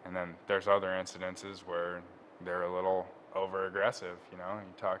 And then there's other incidences where they're a little over aggressive. He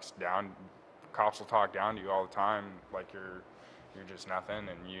talks down. Cops will talk down to you all the time, like you're just nothing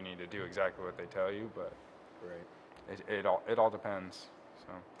and you need to do exactly what they tell you. But it all depends.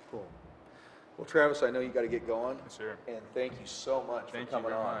 So Cool. Well, Travis, I know you got to get going. yes, sir. And thank you so much Thank for you coming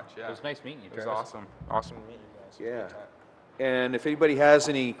very on. much. Yeah. It was nice meeting you, It was Travis. awesome to meet you guys. It was a Yeah. good time. And if anybody has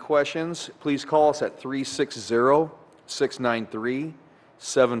any questions, please call us at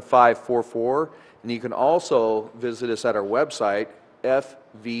 360-693-7544. And you can also visit us at our website,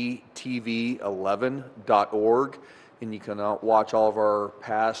 fvtv11.org. And you can watch all of our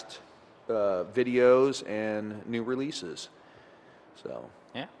past videos and new releases. So,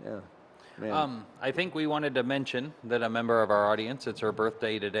 Yeah. Man. I think we wanted to mention that a member of our audience, it's her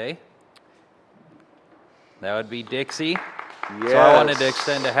birthday today. That would be Dixie. Yes. So I wanted to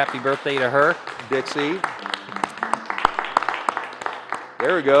extend a happy birthday to her. Dixie.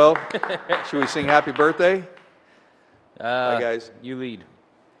 There we go. Should we sing happy birthday? Hi, guys. You lead.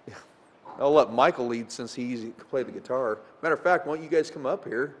 I'll let Michael lead since he can play the guitar. Matter of fact, why don't you guys come up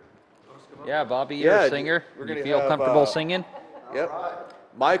here? Yeah, Bobby, you're Yeah, a singer. we're You gonna feel have, comfortable singing? Yep.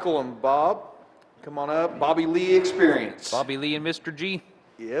 Michael and Bob, come on up. Bobby Lee Experience. Bobby Lee and Mr. G.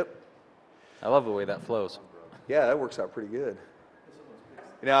 Yep. I love the way that flows. Yeah, that works out pretty good.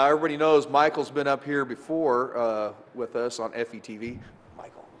 Now, everybody knows Michael's been up here before with us on FETV.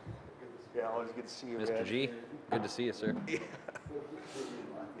 Michael. Yeah, always good to see you, Mr. man. G, good to see you, sir. Yeah,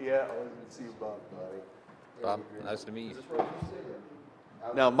 always good to see you, Bob, buddy. Bob, nice to meet you.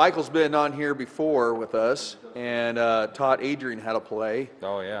 Now, Michael's been on here before with us and taught Adrian how to play.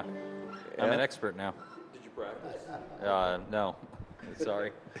 Oh, yeah. I'm Yeah. an expert now. Did you practice? No.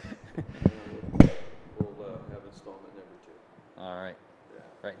 Sorry. We'll have installment number 2. All right.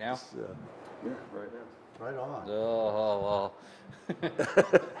 Right now? Yeah, right now. Right on. Oh,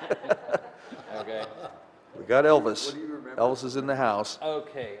 okay. We got Elvis. Elvis is in the house.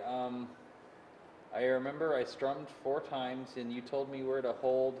 Okay, I remember I strummed 4 times and you told me where to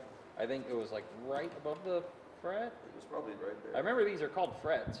hold. I think it was like right above the fret. It was probably right I remember these are called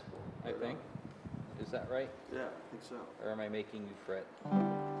frets, I think. Is that right? Yeah, I think so. Or am I making you fret?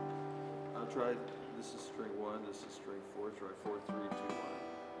 I'll try, this is string 1, this is string 4, try 4, 3, 2,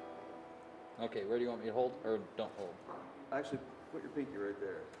 1. Okay, where do you want me to hold or don't hold? Actually, put your pinky right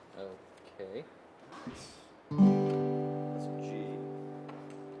there. Okay. That's a G.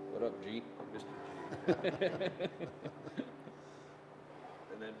 What up, G? Mr. G.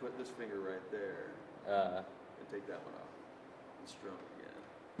 And then put this finger right there and take that one off and strum again.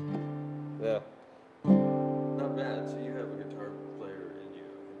 Yeah. Not bad, so you have a guitar player in you, I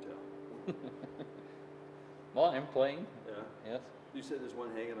can tell. Well, I'm playing. Yeah? Yes. You said there's one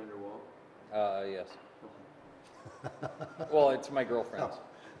hanging on your wall? Yes. Well, it's my girlfriend's.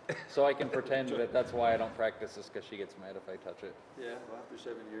 So I can pretend that that's why I don't practice this, because she gets mad if I touch it. Yeah, well, after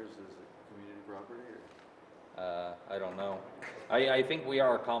 7 years, is it community property or? I don't know. I think we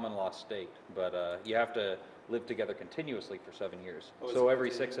are a common law state, but you have to live together continuously for 7 years. So every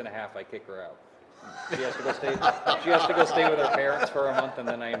 6.5, I kick her out. She has to go stay. She has to go stay with her parents for a month, and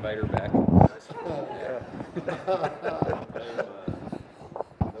then I invite her back.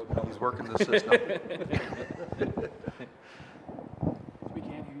 He's working the system. We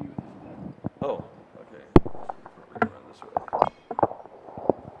can't hear you. Oh, okay. We're gonna run this way.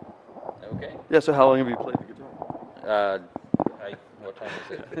 Okay. Yeah, so how long have you played the guitar? What time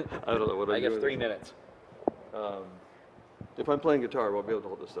is it? I don't know what I I'm have doing. 3 minutes. If I'm playing guitar, I won't be able to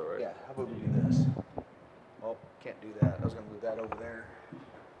hold this though, right? Yeah, how about we do this? Oh, can't do that. I was gonna move that over there.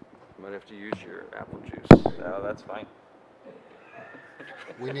 You might have to use your apple juice. No, that's fine.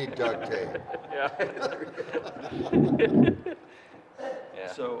 We need duct tape. Yeah.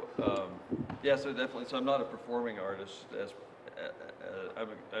 So, yeah, so definitely, so I'm not a performing artist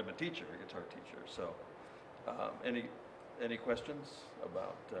I'm a teacher, a guitar teacher, so, any questions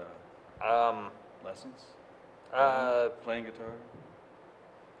about, lessons? Playing guitar?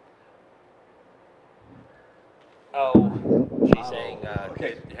 Oh, she's saying,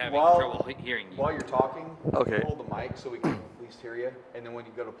 Okay, having while- trouble hearing you. While you're talking, Okay. hold the mic so we can at least hear you, and then when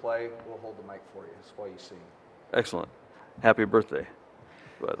you go to play, we'll hold the mic for you. That's why you sing. Excellent. Happy birthday,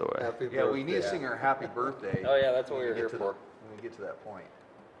 by the way. Happy Yeah, we need to birthday. sing her happy birthday. Oh, yeah, that's what we were when here get to for. When we get to that point.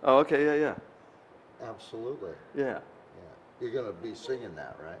 Oh, okay, yeah. Absolutely. Yeah. Yeah. You're gonna be singing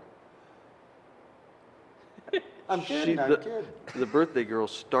that, right? I'm kidding. I'm kidding. The birthday girl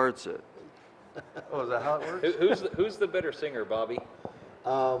starts it. Oh, is that how it works? Who's the better singer, Bobby?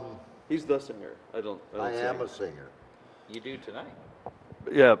 He's the singer. I don't I am sing. a singer. You do tonight.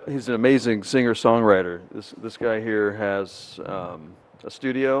 Yeah, he's an amazing singer-songwriter. This guy here has a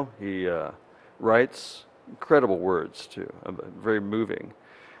studio. He writes incredible words too, very moving.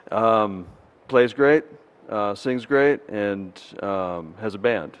 Plays great, sings great, and has a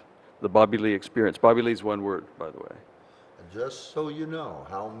band, the Bobby Lee Experience. Bobby Lee's one word, by the way. And just so you know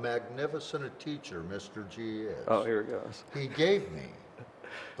how magnificent a teacher Mr. G is. Oh, here it goes. He gave me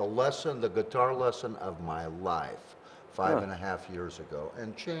the guitar lesson of my life 5.5 years ago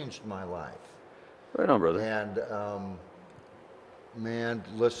and changed my life. Right on, brother. And man,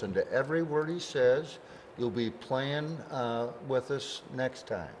 listen to every word he says. You'll be playing with us next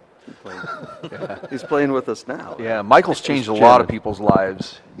time. He's playing with us now. Yeah, Michael's changed a He's lot of jamming. people's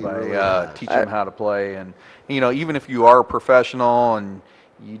lives He by really has. teaching them how to play. And, you know, even if you are a professional and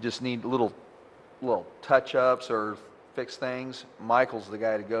you just need little touch-ups or fix things, Michael's the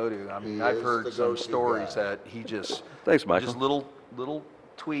guy to go to. I mean, He I've is heard the some go-to stories guy. that he just, Thanks, Michael. just little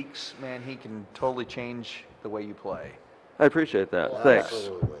tweaks, man, he can totally change the way you play. I appreciate that. Well, Thanks.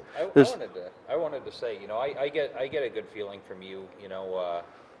 Absolutely. There's- I wanted to say, you know, I get a good feeling from you, you know,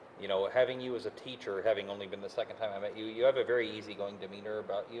 having you as a teacher, having only been the second time I met you, you have a very easygoing demeanor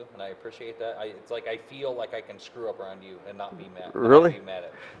about you, and I appreciate that. It's like I feel like I can screw up around you and not be mad. Really? Not be mad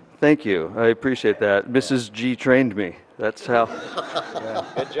at you. Thank you. I appreciate that. Mrs. G trained me. That's how.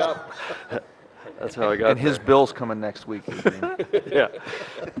 Good job. That's how I got And his there. bill's coming next week, Adrian. Yeah.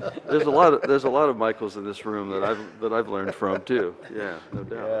 There's a lot of Michaels in this room that I've learned from too. Yeah, no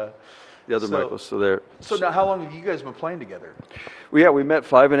doubt. Yeah. The other So- Michaels, so there. So now, how long have you guys been playing together? We met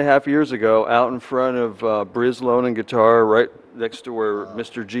 5.5 years ago out in front of Briz Loan and Guitar, right next to where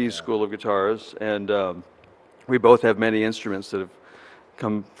Mr. G's School of Guitar is, and we both have many instruments that have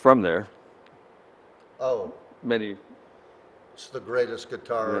come from there. Oh, Many. it's the greatest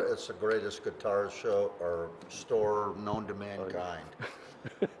guitar. Yeah. It's the greatest guitar show or store known to mankind,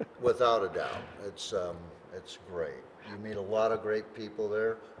 without a doubt. It's great. You meet a lot of great people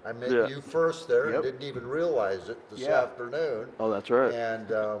there. I met Yeah. you first there Yep. and didn't even realize it this Yeah. afternoon. Oh, that's right. And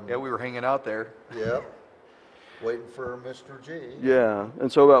Yeah, we were hanging out there. yep, waiting for Mr. G. Yeah,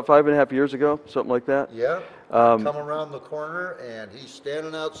 and so about 5.5 years ago, something like that. Yep. Um, Come around the corner and he's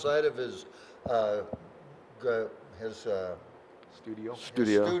standing outside of his Studio.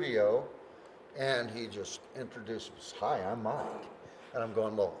 Studio. and he just introduced us. Hi, I'm Mike. And I'm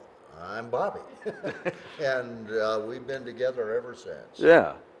going, well, I'm Bobby. And we've been together ever since.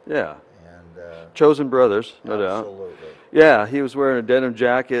 Yeah, yeah. And Chosen brothers, no doubt. absolutely. Yeah, he was wearing a denim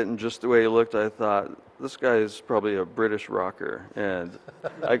jacket, and just the way he looked, I thought, this guy is probably a British rocker. And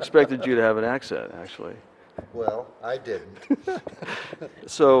I expected you to have an accent, actually. Well, I didn't.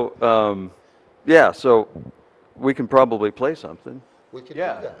 So, yeah, so we can probably play something. We could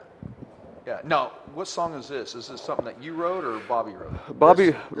Yeah. do that. Yeah. Now, what song is this? Is this something that you wrote or Bobby wrote?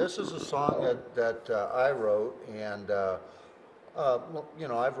 Bobby, This is a song that I wrote, and well, you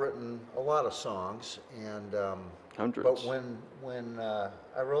know, I've written a lot of songs, and Hundreds. but when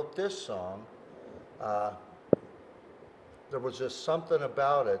I wrote this song, there was just something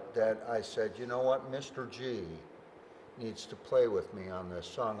about it that I said, you know what, Mr. G needs to play with me on this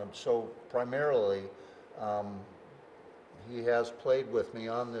song. And so primarily, he has played with me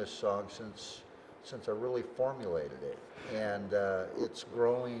on this song since I really formulated it. And it's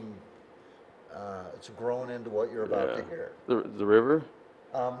growing, it's grown into what you're about to hear. The river?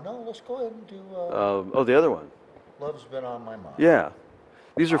 No, let's go ahead and do Oh, the other one. Love's Been on My Mind. Yeah.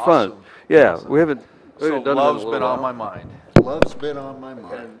 These are fun. Awesome. Yeah, Awesome. we haven't So done them in a love's little been on while. my mind. Love's Been on My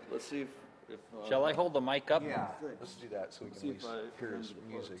Mind. And let's see if Shall I hold the mic up? Yeah, let's do that so we can at least hear his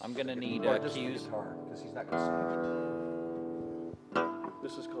music. I'm gonna need Or just the cues. guitar, because he's not gonna sing.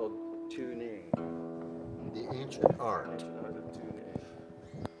 this is called tuning. The Ancient Art. Tuning.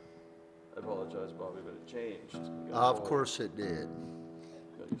 I apologize, Bobby, but it changed. Of course it did.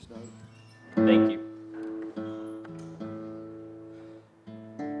 Got you snug? Thank you.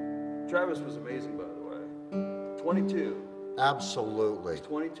 Travis was amazing, by the way. 22. Absolutely.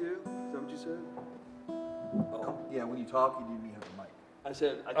 22? Is that what you said? Oh, Yeah, when you talk, you need me to have the mic. I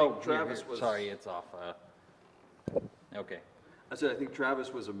said, I think Oh, Travis was. Sorry, it's off. Okay. I said, I think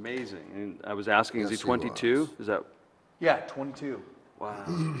Travis was amazing. And I was asking, is he Yes, he 22? was. Is that, Yeah, 22. wow,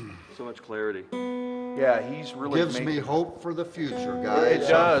 so much clarity. Yeah, he's really Gives me making- hope for the future, It guys. I'm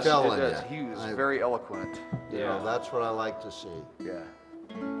does, it telling does. you. He was I- very eloquent. You know, that's what I like to see. Yeah.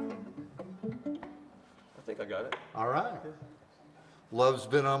 I think I got it. All right. Love's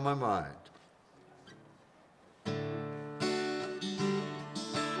Been on My Mind.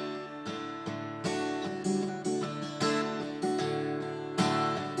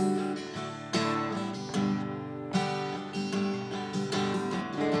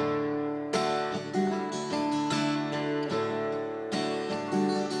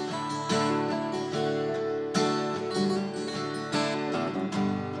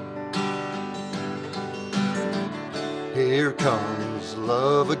 Here comes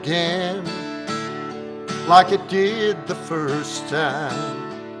love again, like it did the first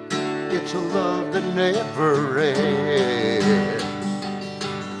time. It's a love that never ends.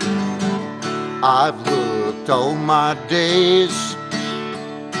 I've looked all my days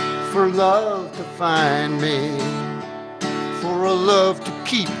for love to find me, for a love to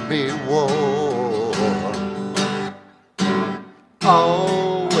keep me warm.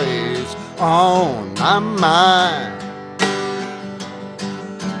 Always on my mind,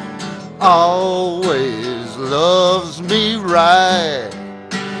 always loves me right.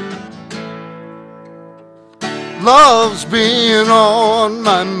 Love's been on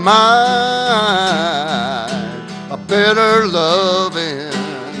my mind, a better loving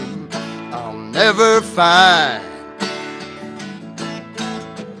I'll never find.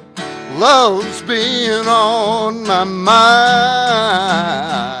 Love's been on my mind,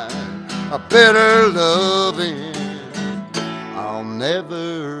 a better loving I'll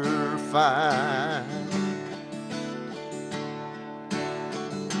never find.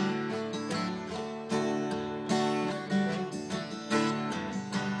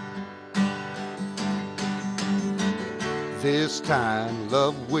 This time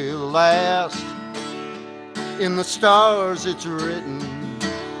love will last. In the stars it's written,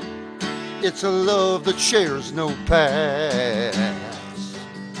 it's a love that shares no past.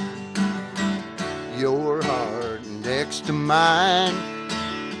 Your heart next to mine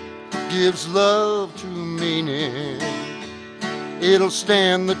gives love true meaning. It'll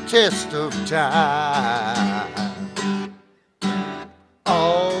stand the test of time.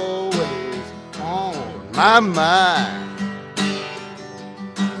 Always on my mind,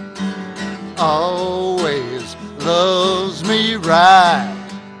 always loves me right.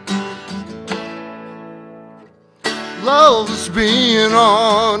 Love's been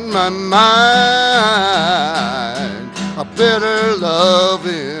on my mind, a better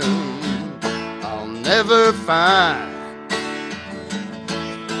loving I'll never find.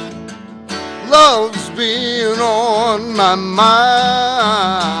 Love's been on my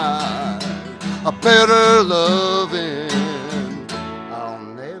mind, a better loving I'll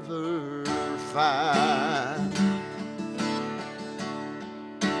never find.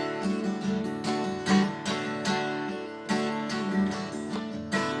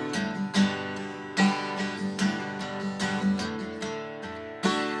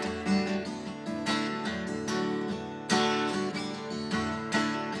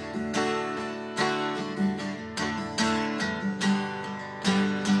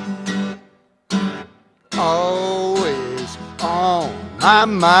 Always on my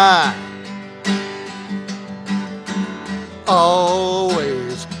mind,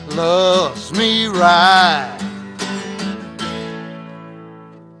 always loves me right.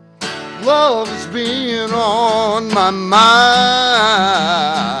 Love has been on my mind.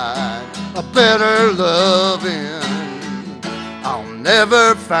 A better loving I'll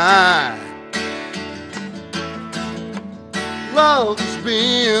never find. Love's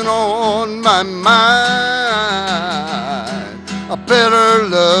been on my mind. A better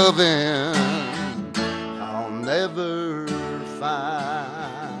loving I'll never find.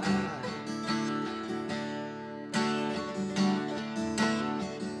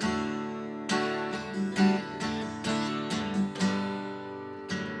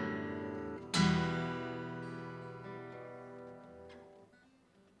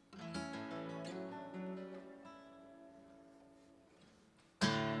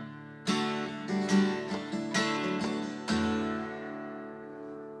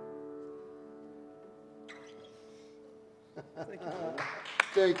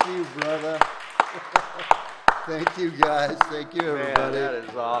 Thank you, brother. Thank you, guys. Thank you, everybody. Man, that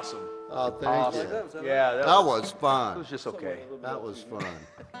is awesome. Oh, thank you. Yeah, That was fun. It was just okay. That was fun.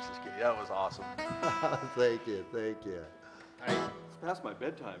 Just kidding. That was awesome. Thank you, thank you. It's past my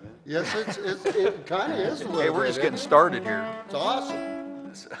bedtime, man. Yes, it kind of is a little Hey, bit. we're just getting isn't started here. it? It's awesome.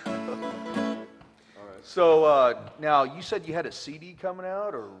 So now you said you had a CD coming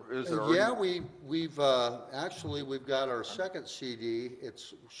out, or is there? already- Yeah, we've actually we've got our second CD. It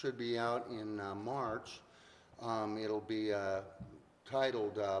should be out in March. It'll be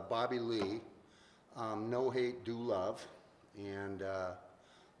titled Bobby Lee, No Hate, Do Love, and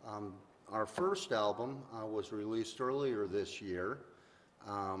our first album was released earlier this year.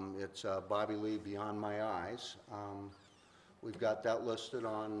 It's Bobby Lee Beyond My Eyes. We've got that listed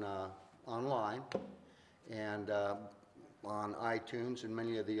on online and on iTunes and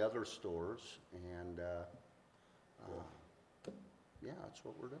many of the other stores. And yeah, that's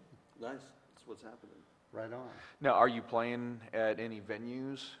what we're doing. Nice. That's what's happening. Right on. Now, are you playing at any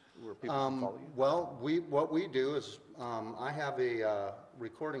venues where people can follow you? Well, what we do is I have a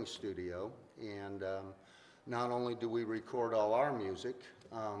recording studio, and not only do we record all our music,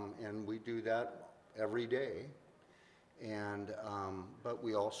 and we do that every day, and but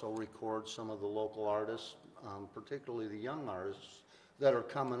we also record some of the local artists, particularly the young artists that are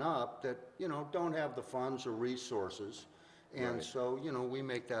coming up that don't have the funds or resources. And so, we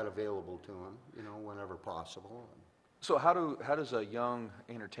make that available to them, whenever possible. So how does a young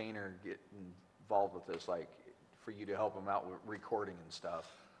entertainer get involved with this, like for you to help them out with recording and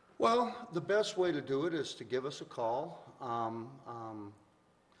stuff? Well, the best way to do it is to give us a call.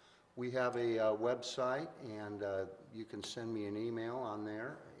 We have a website, and you can send me an email on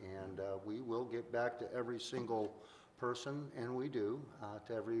there, and we will get back to every single person, and we do,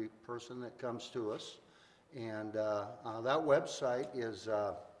 to every person that comes to us. And that website is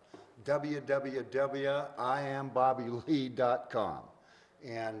www.iambobbylee.com.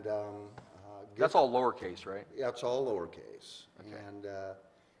 And That's all lowercase, right? that's all lowercase. Okay. And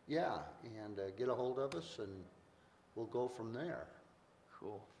yeah, and get a hold of us, and we'll go from there.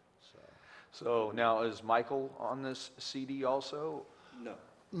 Cool. So now, is Michael on this CD also? No.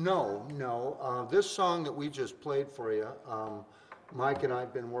 No. This song that we just played for you, Mike and I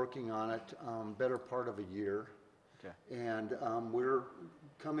have been working on it better part of a year. Okay. And we're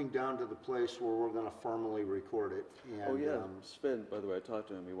coming down to the place where we're going to formally record it. And, Oh, yeah. Sven, by the way, I talked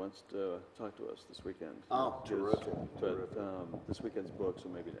to him. He wants to talk to us this weekend. Oh, His- terrific, But this weekend's booked, so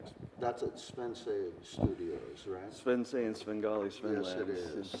maybe next week. That's at Spensey Studios, right? Svense and Svengali, Svenland. Yes, it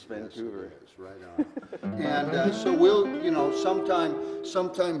is. It's Vancouver. Yes, it is. Right on. And so we'll,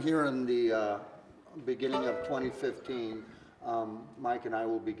 sometime here in the beginning of 2015, Mike and I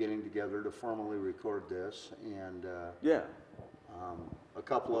will be getting together to formally record this, and Yeah. a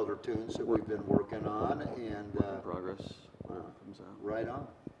couple other tunes that we've been working on, and Progress, whatever comes out. right on.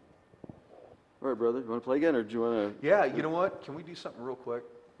 All right, brother. You want to play again, or do you want to? Yeah, you know what? Can we do something real quick?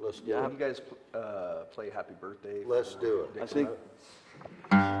 Let's do Yeah. Can you it. guys play Happy Birthday? Let's for do it. Dick I think.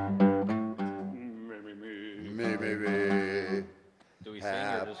 Maybe. Do we sing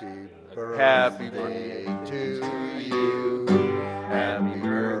or just? Happy Happy birthday birthday to you. Happy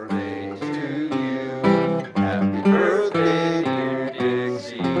birthday to you. Happy birthday, dear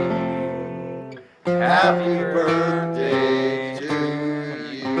Dixie. Happy birthday to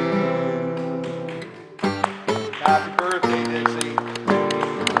you. Happy birthday, Dixie.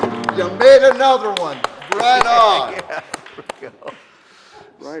 You made another one. Right on.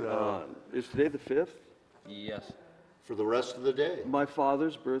 Right on. Is today the 5th? Yes. For the rest of the day. My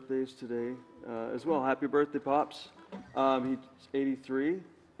father's birthday is today as well. Happy birthday, Pops. He's 83,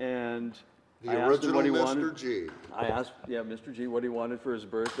 and The I asked him original what he Mr. wanted. G. I asked, yeah, Mr. G what he wanted for his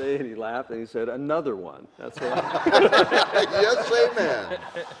birthday, and he laughed and he said, another one. That's what, Yes, amen.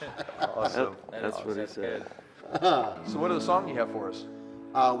 Awesome. that's what he said. So what are the song you have for us?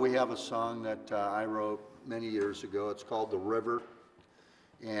 We have a song that I wrote many years ago. It's called The River.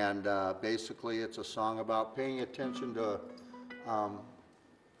 And basically, it's a song about paying attention to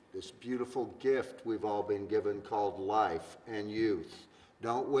this beautiful gift we've all been given called life and youth.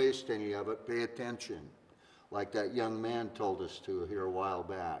 Don't waste any of it. Pay attention, like that young man told us to here a while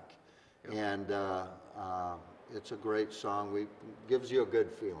back. Yep. And it's a great song. Gives you a good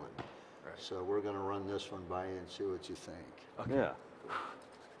feeling. Right. So we're going to run this one by you and see what you think. Okay. Yeah.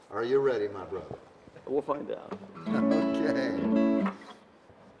 Are you ready, my brother? We'll find out. Okay.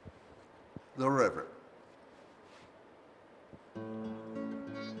 The River.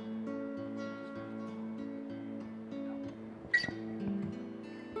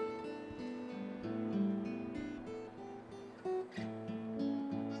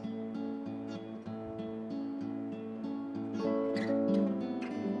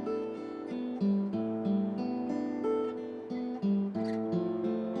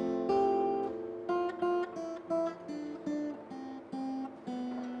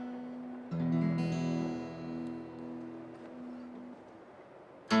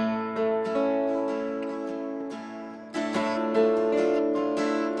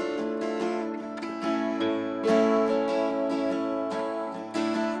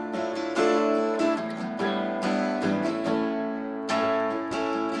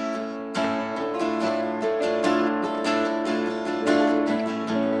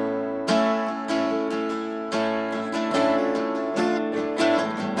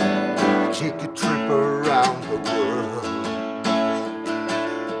 Take a trip around the world.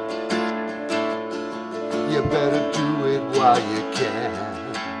 You better do it while you can.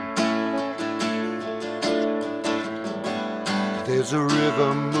 There's a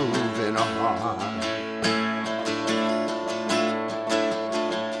river moving on,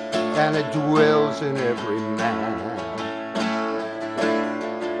 and it dwells in every man.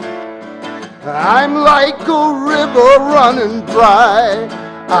 I'm like a river running dry.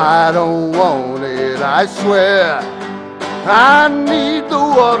 I don't want it, I swear. I need the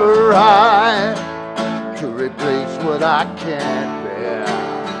water high to replace what I can't bear.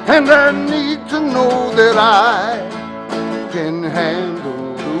 And I need to know that I can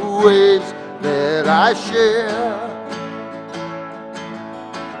handle the waves that I share,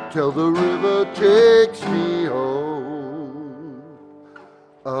 till the river takes me home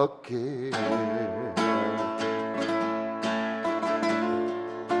again.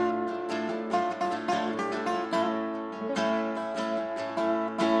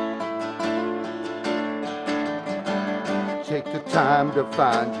 Take the time to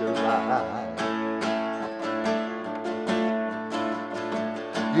find your life.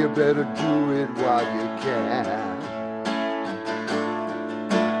 You better do it while you can.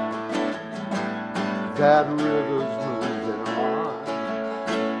 That river's moving on,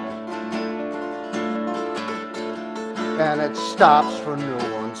 and it stops for no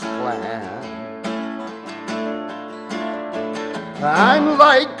one's plan. I'm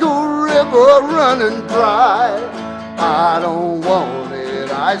like a river running dry. I don't want it,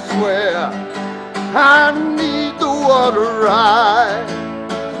 I swear. I need the water high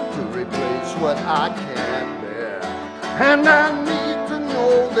to replace what I can't bear. And I need to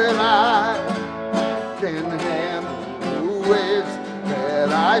know that I can handle the waves that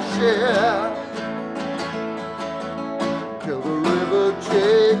I share, till the river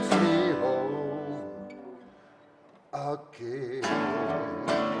takes me home again.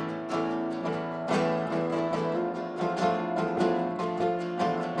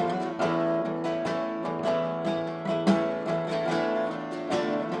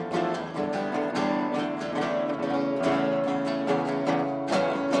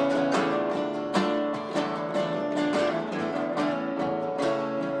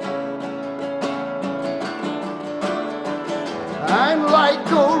 I'm like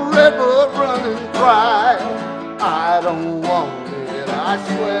a river running dry. I don't want it, I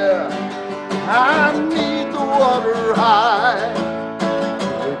swear. I need the water high to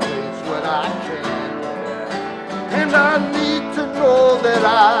replace what I can bear. And I need to know that I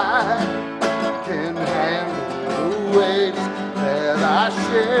can handle the waves that I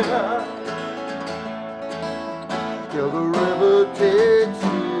share, till the river takes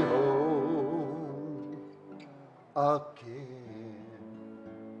me home again.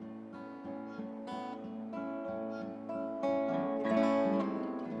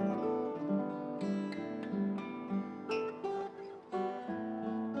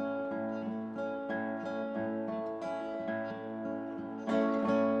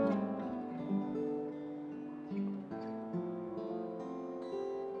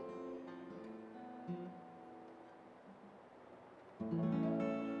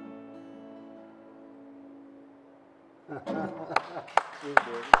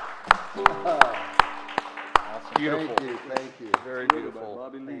 Beautiful. Thank you. Very By beautiful.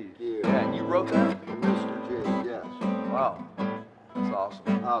 Bobby Lee. Thank you. Yeah, and you wrote that? Mr. J, yes. Wow. That's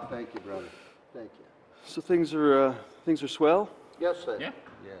awesome. Oh, thank you, brother. Thank you. So things are swell. Yes, sir. Yeah.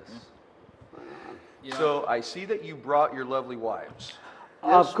 Yes. So I see that you brought your lovely wives.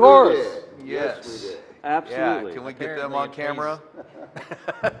 Yes, Of course. we did. Yes, we did. Absolutely. Yeah, can we get them Apparently on it camera?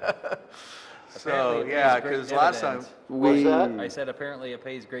 So, Apparently it yeah, pays great because last time, dividends. What's that? I said apparently it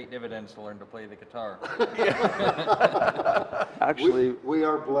pays great dividends to learn to play the guitar. Actually, We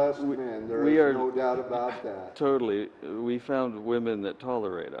are blessed men. There we is are- no doubt about that. totally, we found women that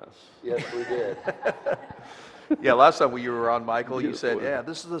tolerate us. Yes, we did. yeah, last time you were on, Michael, you said, Beautiful. yeah,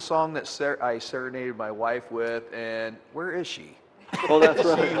 this is the song that I serenaded my wife with, and where is she? Oh, that's She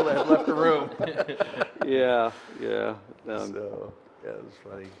right. left the room. Yeah, yeah. So, yeah, it was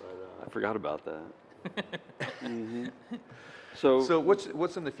funny. I forgot about that. So, So what's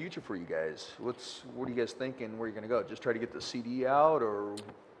in the future for you guys? What are you guys thinking? Where are you going to go? Just try to get the CD out, or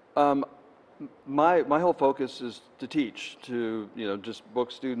my whole focus is to teach, to just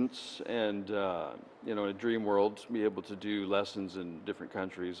book students, and in a dream world, be able to do lessons in different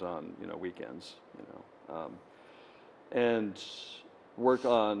countries on weekends, and work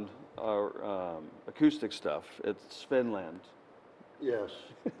on our acoustic stuff. It's Finland. Yes,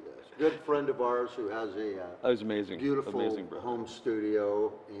 yes. Good friend of ours who has That was amazing. beautiful Amazing, brother. home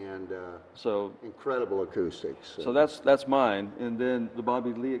studio and So incredible acoustics. So that's mine, and then the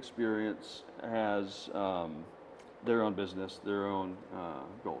Bobby Lee Experience has their own business, their own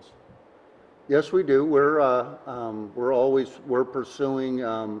goals. Yes, we do. We're pursuing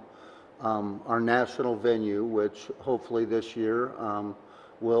our national venue, which hopefully this year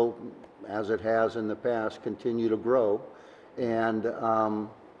will, as it has in the past, continue to grow, and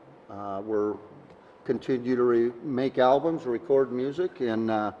we're continue to make albums, record music,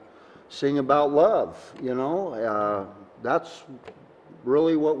 and sing about love. That's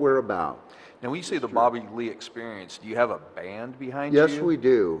really what we're about. now when you say the Bobby Lee Experience, do you have a band behind you? Yes, we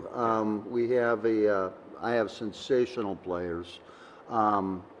do. I have sensational players.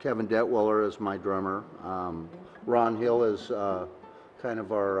 Kevin Detwiller is my drummer. Ron Hill is kind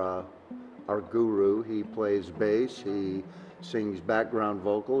of our guru. He plays bass. He sings background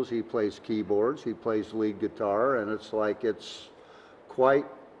vocals. He plays keyboards. He plays lead guitar, and it's quite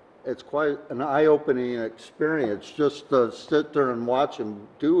an eye-opening experience just to sit there and watch him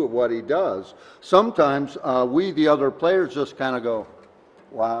do what he does. Sometimes we, the other players, just kind of go,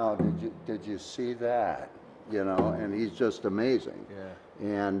 "Wow, did you see that?" And he's just amazing. Yeah.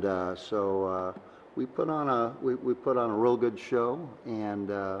 And so we put on a real good show, and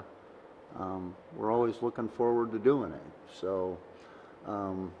we're always looking forward to doing it. So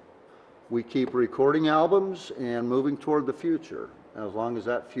we keep recording albums and moving toward the future, as long as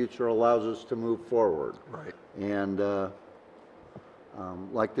that future allows us to move forward. Right. And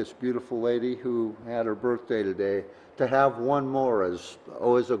like this beautiful lady who had her birthday today, to have one more is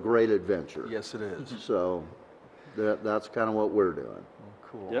always a great adventure. Yes, it is. So that's kind of what we're doing.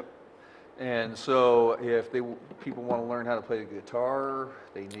 Cool. Yep. And so if people want to learn how to play the guitar,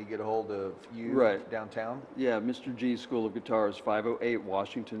 they need to get a hold of you Right. downtown? Yeah, Mr. G School of Guitar is 508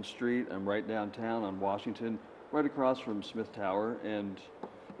 Washington Street. I'm right downtown on Washington, right across from Smith Tower. And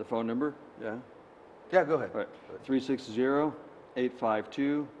the phone number, yeah, Yeah, go ahead. right,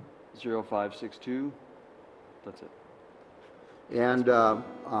 360-852-0562. That's it. And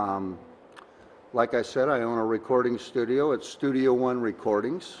like I said, I own a recording studio. It's Studio One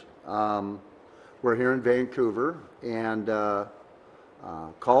Recordings. We're here in Vancouver, and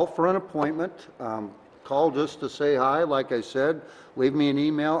call for an appointment. Call just to say hi. Like I said, leave me an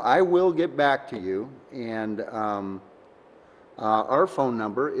email. I will get back to you. And our phone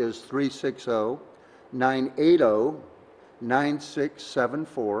number is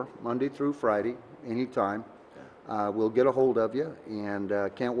 360-980-9674, Monday through Friday, anytime. We'll get a hold of you, and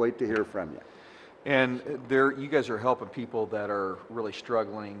can't wait to hear from you. And you guys are helping people that are really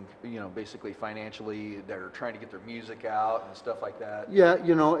struggling, basically financially, that are trying to get their music out and stuff like that. Yeah,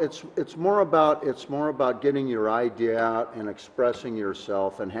 it's more about getting your idea out and expressing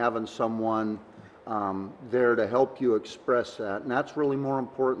yourself, and having someone there to help you express that, and that's really more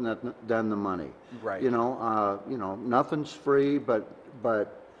important than the money. Right. Nothing's free, but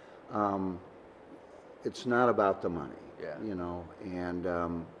it's not about the money. Yeah.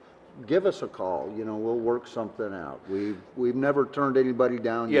 And give us a call. We'll work something out. We've never turned anybody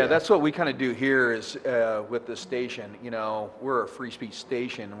down Yeah, yet. that's what we kind of do here is with this station. We're a free speech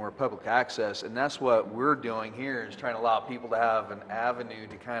station and we're public access, and that's what we're doing here is trying to allow people to have an avenue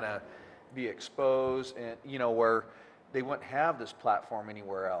to kind of be exposed, and where they wouldn't have this platform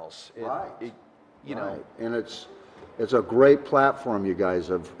anywhere else. You know, Right. And it's a great platform you guys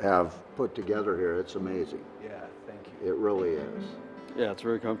have put together here. It's amazing. yeah, thank you. It really is. Yeah, it's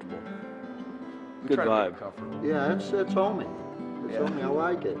very comfortable. We Good try to make vibe. it comfortable. Yeah, it's homey. It's Yeah. homey. I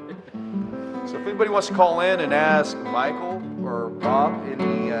like it. So if anybody wants to call in and ask Michael or Bob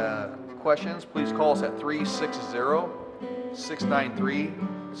any questions, please call us at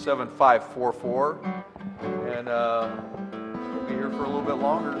 360-693-7544. And we'll be here for a little bit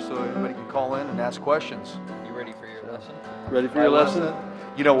longer so everybody can call in and ask questions. You ready for your lesson? Ready for your lesson?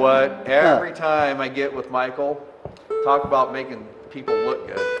 You know what? Every time I get with Michael, talk about making people look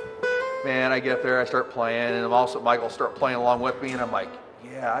good. Man, I get up there, I start playing, and Michael start playing along with me, and I'm like,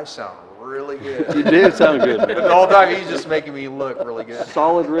 yeah, I sound really good. You did sound good, But man. the whole time he's just making me look really good.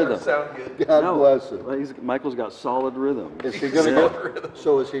 Solid rhythm. Sound good. God No, bless him. well, Michael's got solid rhythm. Is he gonna get,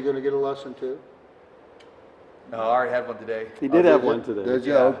 so is he gonna get a lesson too? No, I already had one today. He did have Did one you? today. Did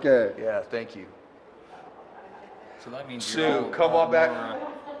you? Yeah. Okay. Yeah, thank you. So that means Sue, come on back.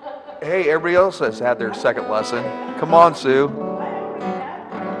 Hey, everybody else has had their second lesson. Come on, Sue.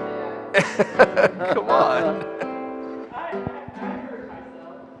 Come on.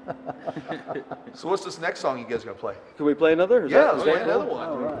 So what's this next song you guys gonna play? Can we play another? Is Yeah, that- let's is that play another cool? one.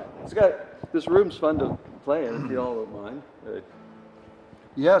 All right. It's got, this room's fun to play in, if you all don't mind.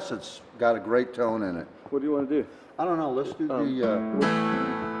 Yes, it's got a great tone in it. What do you want to do? I don't know, let's do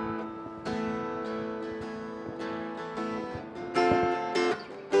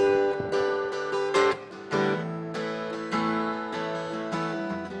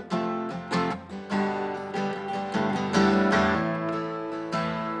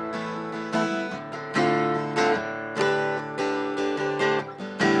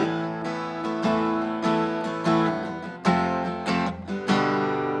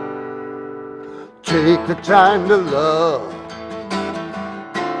take the time to love.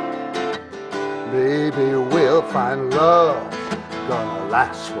 Baby, we'll find love, gonna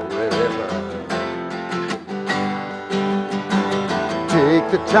last forever.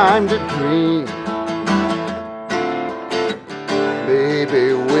 Take the time to dream.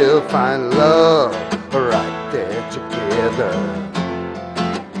 Baby, we'll find love right there together.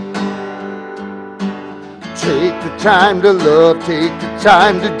 Take the time to love, take the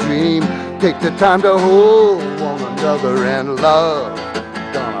time to dream. Take the time to hold one another and love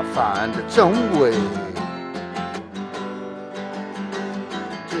gonna find its own way.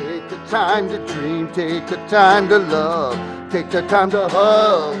 Take the time to dream, take the time to love, take the time to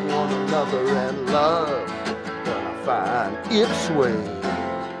hug one another and love gonna find its way.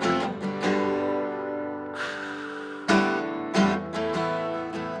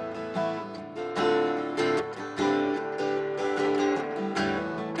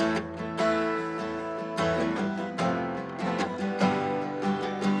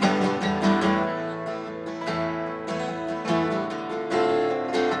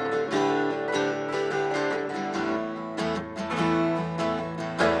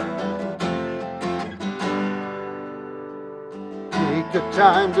 Take the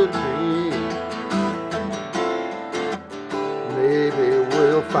time to dream. Maybe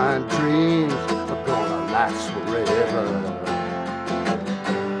we'll find dreams are gonna last forever.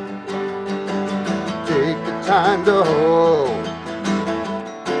 Take the time to hold.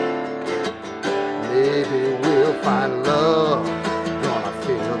 Maybe we'll find love gonna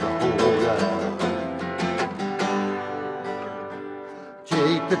fill the whole world.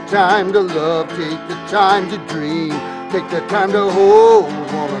 Take the time to love, take the time to dream. Take the time to hold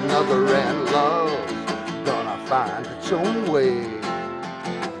one another and love gonna find its own way.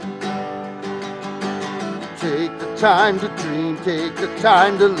 Take the time to dream, take the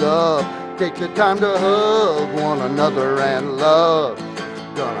time to love, take the time to hug one another and love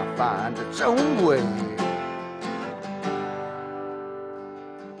gonna find its own way.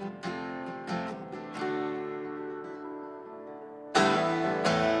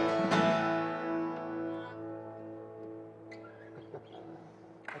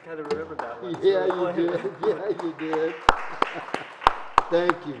 I kind of remember that one. Yeah, you did. Yeah, you did.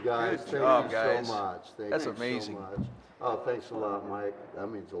 Thank you, guys. Good Thank job, you guys. so much. That's Thank you amazing. so much. Oh, thanks a lot, Mike. That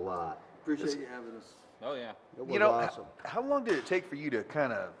means a lot. Appreciate you having us. Oh, yeah. It was You know, awesome. how long did it take for you to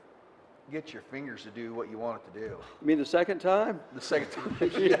kind of get your fingers to do what you wanted to do? You mean the second time? The second time.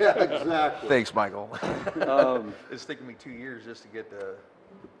 Yeah, exactly. Thanks, Michael. Um, It's taken me 2 years just to get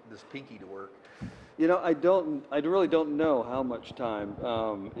this pinky to work. You know, I really don't know how much time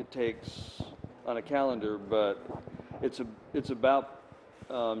it takes on a calendar, but it's about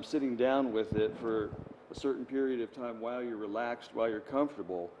sitting down with it for a certain period of time while you're relaxed, while you're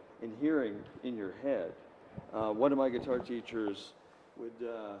comfortable, and hearing in your head. one of my guitar teachers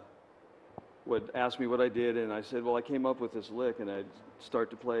would ask me what I did, and I said, well, I came up with this lick, and I'd start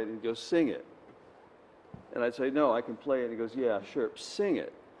to play it, and he'd go, sing it. And I'd say, no, I can play it. And he goes, yeah, sure, sing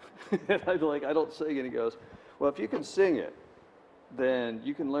it. And I'd be like, I don't sing. And he goes, well, if you can sing it, then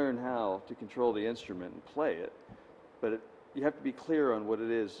you can learn how to control the instrument and play it. But you have to be clear on what it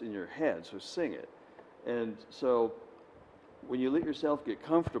is in your head, so sing it. And so when you let yourself get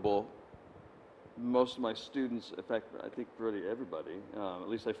comfortable, most of my students, in fact, I think really everybody, at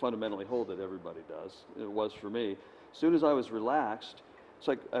least I fundamentally hold that everybody does, it was for me. As soon as I was relaxed, it's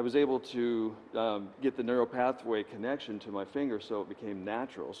like I was able to get the neural pathway connection to my finger, so it became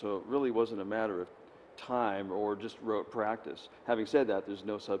natural. So it really wasn't a matter of time or just rote practice. Having said that, there's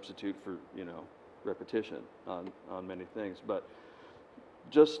no substitute for, repetition on many things. But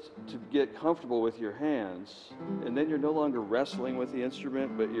just to get comfortable with your hands, and then you're no longer wrestling with the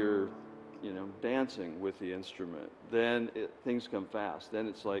instrument, but you're dancing with the instrument, then things come fast. Then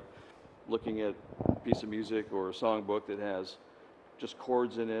it's like looking at a piece of music or a songbook that has just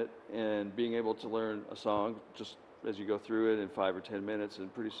chords in it, and being able to learn a song just as you go through it in 5 or 10 minutes,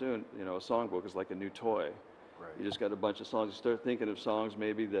 and pretty soon, a songbook is like a new toy. Right. You just got a bunch of songs. You start thinking of songs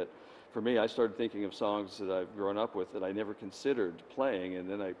maybe that, for me, I started thinking of songs that I've grown up with that I never considered playing, and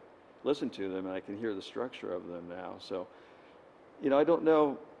then I listen to them and I can hear the structure of them now. So, I don't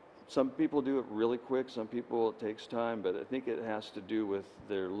know. Some people do it really quick, some people it takes time, but I think it has to do with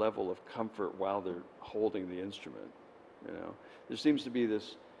their level of comfort while they're holding the instrument. There seems to be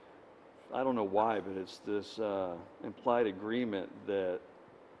this, I don't know why, but it's this implied agreement that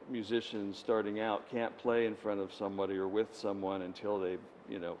musicians starting out can't play in front of somebody or with someone until they,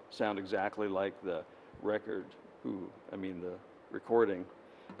 sound exactly like the record, the recording,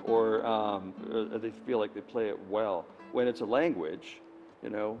 or they feel like they play it well. When it's a language,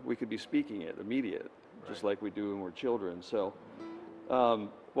 we could be speaking it immediate, just like we do when we're children. So,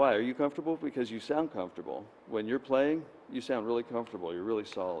 why? Are you comfortable? Because you sound comfortable. When you're playing, you sound really comfortable. You're really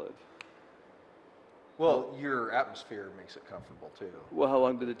solid. Well, your atmosphere makes it comfortable too. Well, how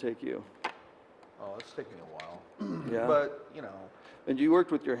long did it take you? Oh, it's taken me a while. Yeah. But, And you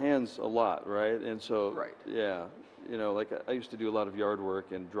worked with your hands a lot, right? And so, Right. yeah, like I used to do a lot of yard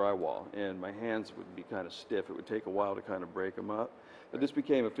work and drywall, and my hands would be kind of stiff. It would take a while to kind of break them up. But this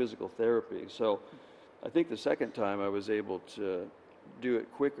became a physical therapy. So I think the second time I was able to do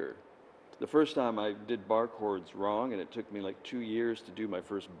it quicker. The first time I did bar chords wrong, and it took me like 2 years to do my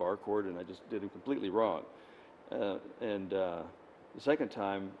first bar chord, and I just did them completely wrong. The second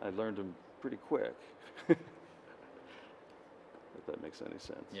time I learned them pretty quick. If that makes any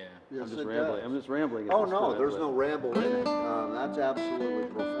sense. Yeah. Yes, I'm just it rambling. does. I'm just rambling. At Oh, this no, point, there's but- no ramble in it. That's absolutely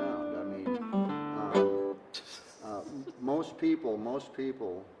profound. I mean, most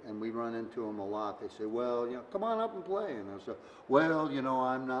people, and we run into them a lot, they say, well, come on up and play. And I say, well,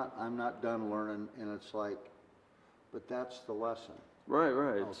 I'm not done learning. And it's like, but that's the lesson. Right.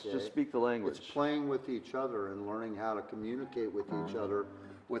 It's Okay. just speak the language. It's playing with each other and learning how to communicate with each other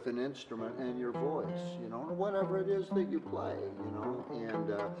with an instrument and your voice, or whatever it is that you play,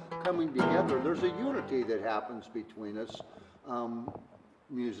 and coming together. There's a unity that happens between us,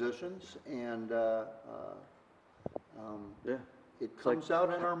 musicians, and Yeah. it comes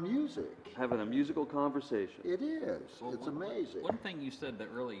out in our music. Having a musical conversation. It is. Well, It's amazing. One thing you said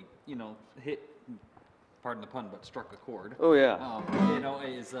that really, hit, pardon the pun, but struck a chord. Oh, yeah.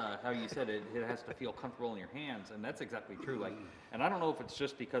 Is how you said it has to feel comfortable in your hands, and that's exactly true. Like, and I don't know if it's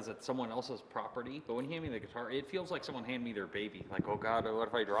just because it's someone else's property, but when you hand me the guitar, it feels like someone handed me their baby. Like, oh God, what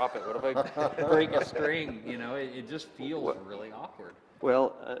if I drop it? What if I break a string? It just feels really awkward.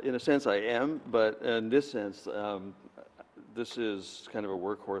 Well, in a sense I am, but in this sense, this is kind of a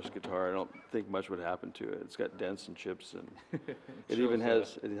workhorse guitar. I don't think much would happen to it. It's got dents and chips, and it even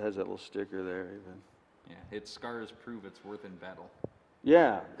has that little sticker there even. Yeah, its scars prove its worth in battle.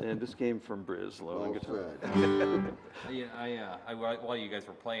 Yeah, and this came from Briz, Low Well guitar. said. While you guys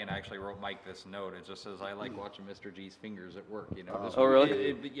were playing, I actually wrote Mike this note. It just says, I like watching Mr. G's fingers at work, Just, Oh,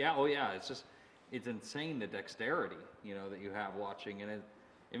 really? Yeah, it's insane the dexterity, that you have watching. And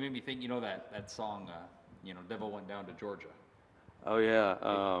it made me think, that song, Devil Went Down to Georgia. Oh, yeah.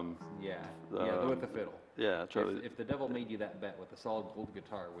 With the fiddle. Yeah, Charlie. If the devil made you that bet with a solid gold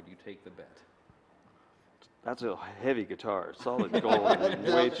guitar, would you take the bet? That's a heavy guitar, solid gold. Way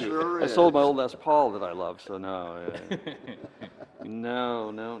That too. sure I sold my is. old Les Paul that I love, so no.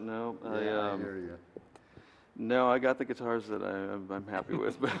 No. Yeah, I hear you. No, I got the guitars that I'm happy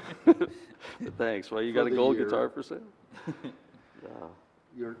with, but thanks. Well, you got For a the gold year. guitar for sale? No.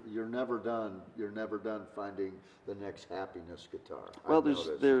 you're never done. You're never done finding the next happiness guitar. Well, I've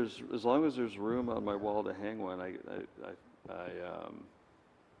noticed. there's as long as there's room on my wall to hang one, I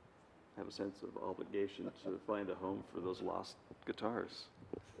have a sense of obligation to find a home for those lost guitars.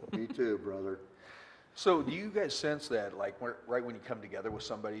 Me too, brother. So do you guys sense that, like, right when you come together with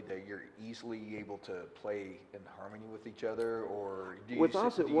somebody, that you're easily able to play in harmony with each other, or do you, With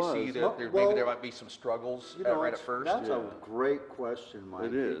us, it do you was. see that Well, maybe there might be some struggles right at first? That's a great question, Mike.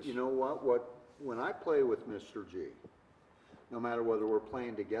 It is. You know what? When I play with Mr. G, no matter whether we're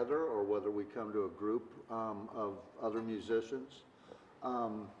playing together or whether we come to a group of other musicians,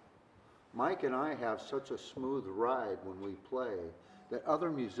 Mike and I have such a smooth ride when we play that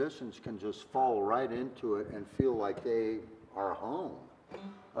other musicians can just fall right into it and feel like they are home.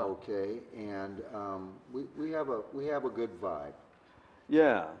 Okay, and we have a good vibe.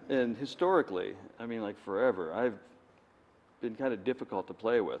 Yeah, and historically, I mean, like forever, I've been kind of difficult to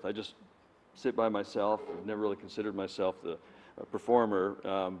play with. I just sit by myself. I've never really considered myself a performer,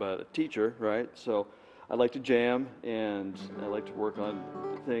 but a teacher, right? So I like to jam, and I like to work on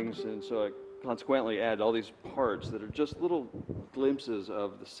things, and so I consequently add all these parts that are just little glimpses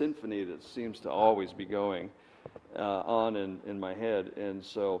of the symphony that seems to always be going on in my head. And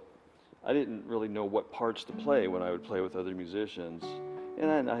so I didn't really know what parts to play when I would play with other musicians.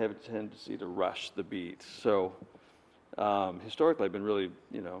 And I have a tendency to rush the beat. So historically, I've been really,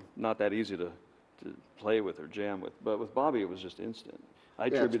 not that easy to play with or jam with. But with Bobby, it was just instant. I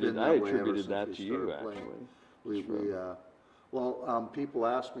Yeah, it's been attributed that way ever that since to we you, started actually. playing. People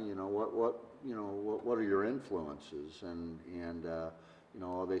ask me, what are your influences? And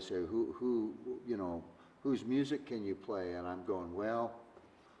they say, whose music can you play? And I'm going, well,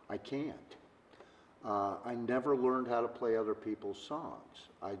 I can't. I never learned how to play other people's songs.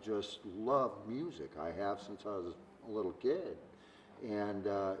 I just love music. I have since I was a little kid. And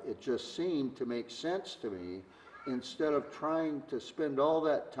it just seemed to make sense to me, instead of trying to spend all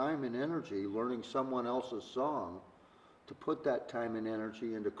that time and energy learning someone else's song, to put that time and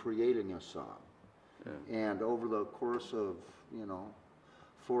energy into creating a song. Yeah. And over the course of,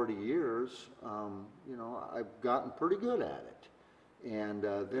 40 years, I've gotten pretty good at it. And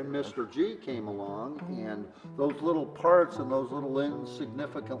then Mr. G came along, and those little parts and those little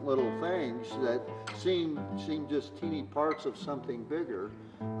insignificant little things that seem just teeny parts of something bigger,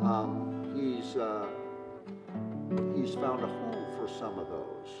 he's found a home for some of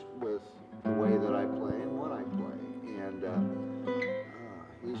those with the way that I play and what I play. And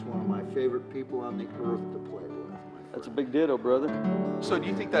he's one of my favorite people on the earth to play with. That's a big ditto, brother. So do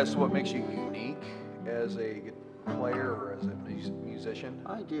you think that's what makes you unique as a player or as a musician?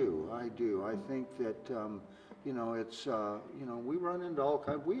 I do. I think that, it's, we run into all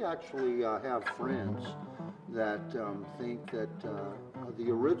kinds. We actually have friends that think that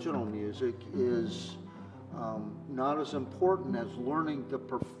the original music is not as important as learning to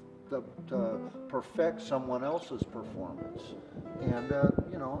perfect someone else's performance. And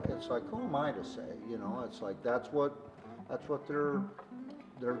it's like, who am I to say? It's like that's what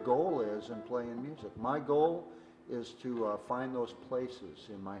their goal is in playing music. My goal is to find those places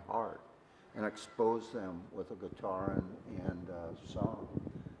in my heart and expose them with a guitar and song.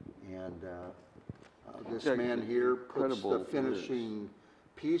 And this man here puts the finishing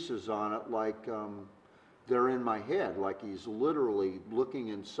pieces on it like they're in my head, like he's literally looking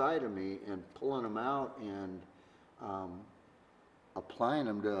inside of me and pulling them out and applying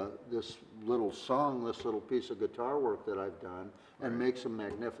them to this little song, this little piece of guitar work that I've done, and makes them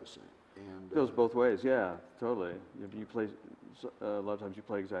magnificent. And Goes both ways, yeah, totally. If you play, a lot of times you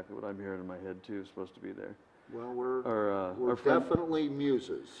play exactly what I'm hearing in my head too, is supposed to be there. Well, we're our definitely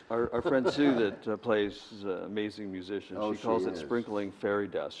muses. Our friend Sue that plays is an amazing musician. Oh, she calls she it is. sprinkling fairy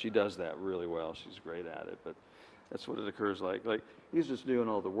dust. She does that really well. She's great at it, but that's what it occurs like. Like, he's just doing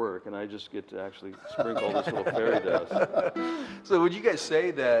all the work, and I just get to actually sprinkle this little fairy dust. So would you guys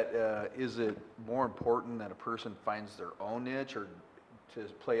say that is it more important that a person finds their own niche or to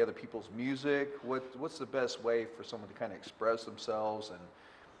play other people's music? What's the best way for someone to kind of express themselves and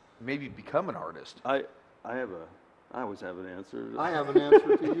maybe become an artist? I always have an answer. I have an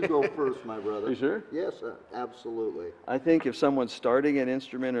answer to you. Go first, my brother. You sure? Yes, absolutely. I think if someone's starting an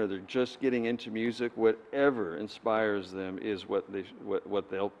instrument or they're just getting into music, whatever inspires them is what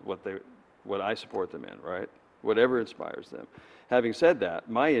I support them in, right? Whatever inspires them. Having said that,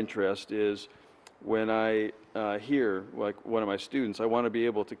 my interest is when I hear, like one of my students, I want to be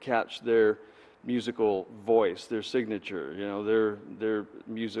able to catch their musical voice, their signature, their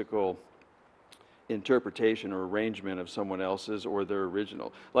musical interpretation or arrangement of someone else's or their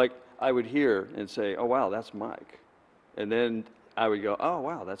original. Like, I would hear and say, oh wow, that's Mike. And then I would go, oh,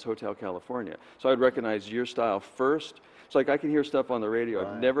 wow, that's Hotel California. So I'd recognize your style first. It's like I can hear stuff on the radio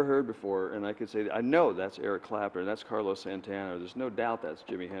I've never heard before, and I could say, I know that's Eric Clapton, that's Carlos Santana, there's no doubt that's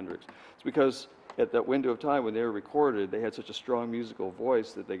Jimi Hendrix. It's because at that window of time when they were recorded, they had such a strong musical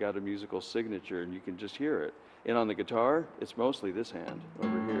voice that they got a musical signature, and you can just hear it. And on the guitar, it's mostly this hand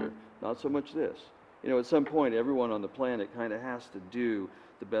over here, not so much this. You know, at some point, everyone on the planet kind of has to do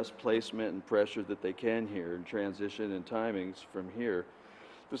the best placement and pressure that they can here, and transition and timings from here.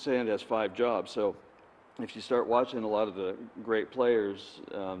 This hand has 5 jobs, so if you start watching a lot of the great players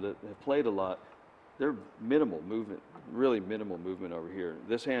that have played a lot, they're minimal movement, really minimal movement over here.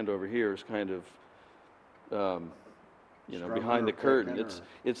 This hand over here is kind of, you know, behind the curtain.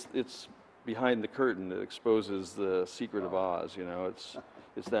 It's behind the curtain that exposes the secret of Oz. You know,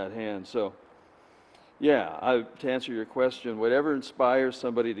 it's that hand. So, yeah, to answer your question, whatever inspires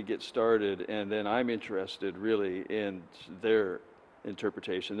somebody to get started, and then I'm interested really in their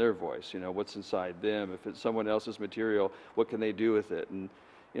interpretation, their voice, you know, what's inside them. If it's someone else's material, what can they do with it? And,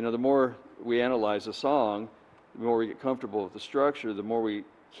 you know, the more we analyze a song, the more we get comfortable with the structure, the more we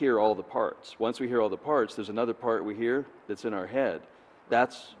hear all the parts. Once we hear all the parts, there's another part we hear that's in our head.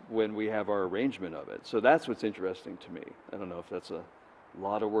 That's when we have our arrangement of it. So that's what's interesting to me. I don't know if that's a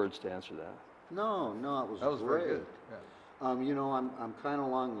lot of words to answer that. No, it was very great. good. You know, I'm kind of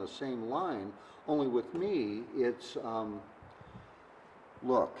along the same line, only with me, it's,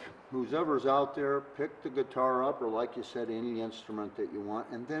 look, whoever's out there, pick the guitar up, or like you said, any instrument that you want,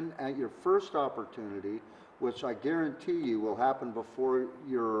 and then at your first opportunity, which I guarantee you will happen before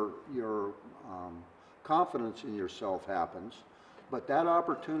your confidence in yourself happens, but that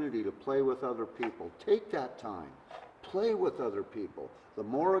opportunity to play with other people, take that time, play with other people. The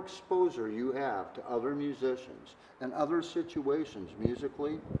more exposure you have to other musicians and other situations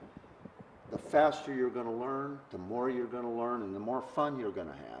musically, the faster you're going to learn, the more you're going to learn, and the more fun you're going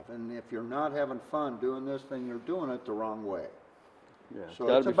to have. And if you're not having fun doing this, then you're doing it the wrong way. Yeah, So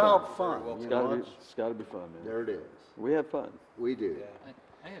it's about fun. It's got to be fun, man. There it is. We have fun. We do.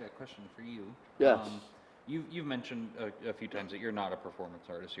 I had a question for you. Yes. You've mentioned a few times that you're not a performance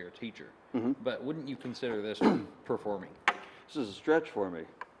artist, you're a teacher. Mm-hmm. But wouldn't you consider this performing? This is a stretch for me.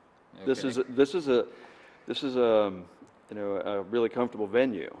 Okay. This is a you know, a really comfortable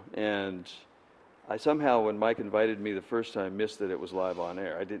venue, and I somehow, when Mike invited me the first time, missed that it was live on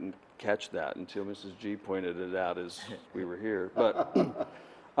air. I didn't catch that until Mrs. G pointed it out as we were here. But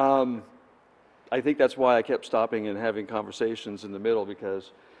I think that's why I kept stopping and having conversations in the middle,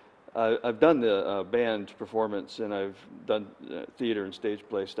 because I've done the band performance, and I've done theater and stage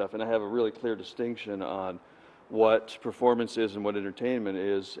play stuff, and I have a really clear distinction on what performance is and what entertainment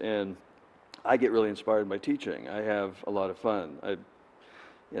is, and I get really inspired by teaching. I have a lot of fun.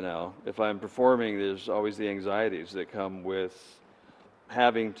 You know, if I'm performing, there's always the anxieties that come with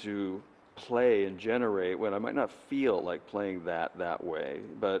having to play and generate when I might not feel like playing that way.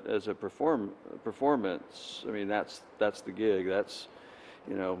 But as a performance, I mean, that's the gig. That's,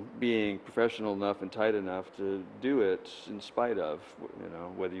 you know, being professional enough and tight enough to do it in spite of, you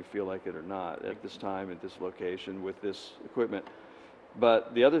know, whether you feel like it or not, at this time, at this location, with this equipment.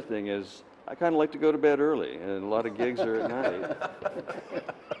 But the other thing is, I kind of like to go to bed early, and a lot of gigs are at night.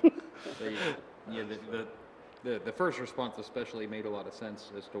 The first response especially made a lot of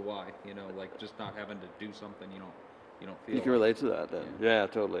sense as to why, you know, like just not having to do something you don't feel. You can relate to that then. Yeah,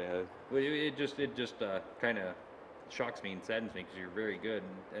 totally. Well, it just kind of shocks me and saddens me because you're very good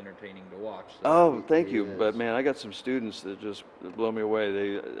and entertaining to watch. So. Oh, thank you. But man, I got some students that just blow me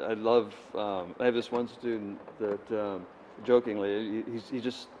away. I have this one student that, jokingly,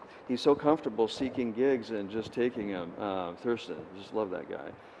 he's so comfortable seeking gigs and just taking them. Thurston, I just love that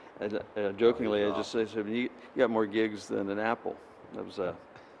guy. And jokingly, I just say to him, you got more gigs than an apple. That was a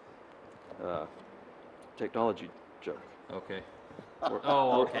technology joke. Okay.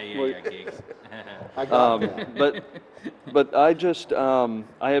 Okay, gigs. I got that. But I just, I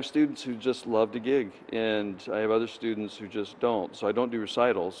have students who just love to gig, and I have other students who just don't. So I don't do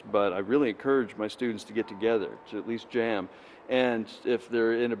recitals, but I really encourage my students to get together, to at least jam. And if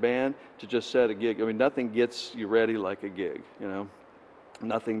they're in a band, to just set a gig. I mean, nothing gets you ready like a gig, you know?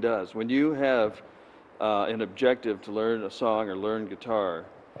 Nothing does. When you have an objective to learn a song or learn guitar,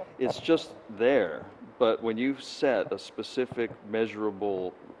 it's just there. But when you set a specific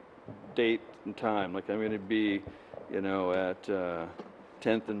measurable date and time, like I'm going to be, you know, at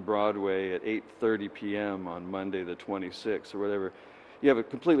 10th and Broadway at 8:30 p.m. on Monday the 26th or whatever, you have a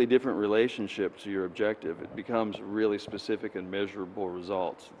completely different relationship to your objective. It becomes really specific and measurable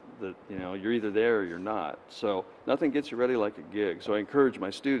results that, you know, you're either there or you're not. So nothing gets you ready like a gig. So I encourage my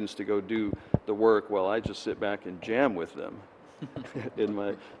students to go do the work while I just sit back and jam with them. in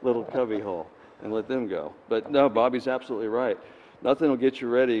my little cubby hole and let them go. But no, Bobby's absolutely right. Nothing will get you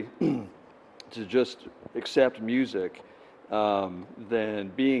ready to just accept music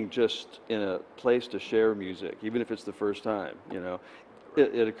than being just in a place to share music, even if it's the first time, you know.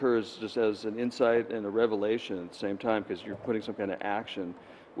 It occurs just as an insight and a revelation at the same time, because you're putting some kind of action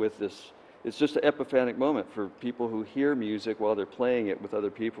with this. It's just an epiphanic moment for people who hear music while they're playing it with other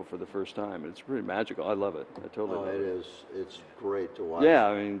people for the first time. It's pretty magical. I love it. I totally love it. It is. It's great to watch. Yeah,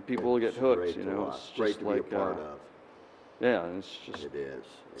 I mean, people will get It's hooked, great you to know. watch. It's Great just to be like, a part of. yeah, and it's just. It is.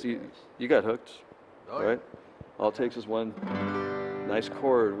 It See, is. you got hooked, Oh, yeah. right? All it takes is one nice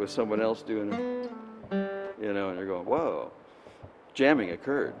chord with someone else doing it, you know, and you're going, whoa. Jamming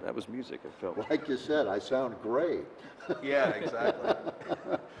occurred. That was music, it felt. Like you said, I sound great. Yeah, exactly.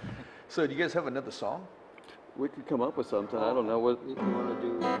 So do you guys have another song? We could come up with something. I don't know what. You want to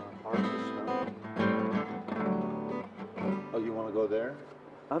do Hearts of Stone? Oh, you want to go there?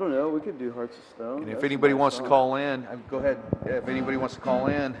 I don't know. We could do Hearts of Stone. And if That's a anybody nice wants to song. call in, go ahead. Yeah, if anybody wants to call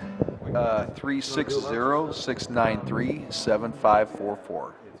in,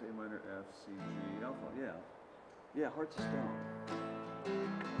 360-693-7544. It's A minor F, C, G, alpha. Yeah. Yeah, Hearts of Stone.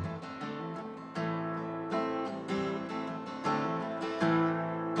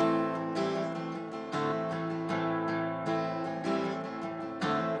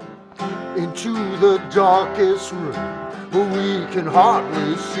 Into the darkest room where we can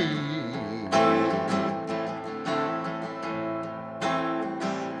hardly see.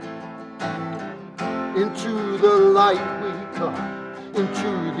 Into the light we come,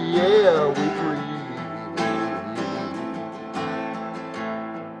 into the air we breathe.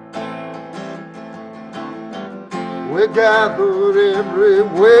 We're gathered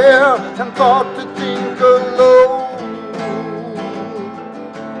everywhere and thought to think alone.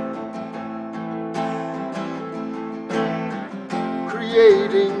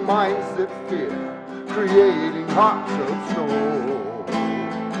 Creating minds that fear, creating hearts of stone.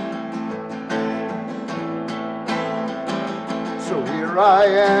 So here I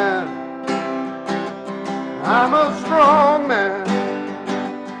am, I'm a strong man,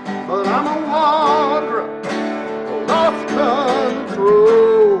 but I'm a wanderer, lost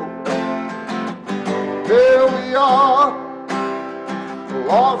control. Here we are,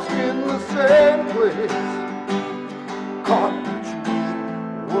 lost in the same place, caught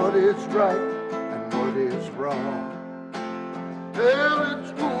what is right and what is wrong. Well, it's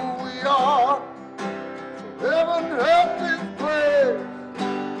who we are. So heaven help this place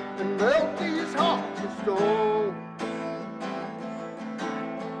and melt these hearts of stone.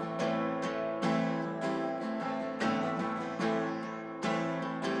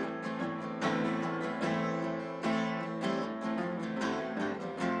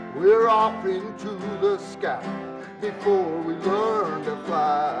 We're off into the sky before we learn to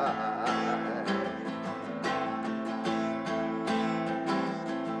fly.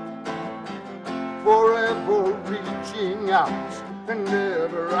 Forever reaching out and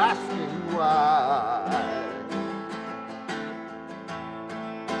never asking why.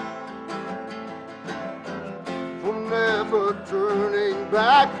 For never turning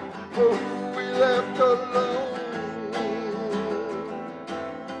back for who we left alone.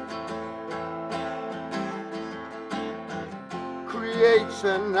 Creates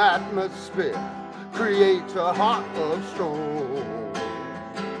an atmosphere, creates a heart of stone.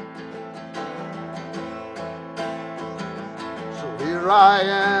 So here I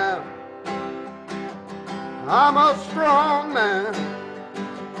am, I'm a strong man,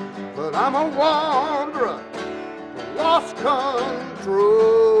 but I'm a wanderer, lost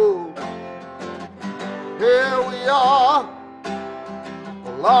control. Here we are,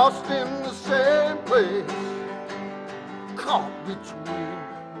 lost in the same place, caught between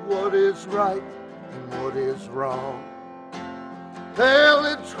what is right and what is wrong. Hell,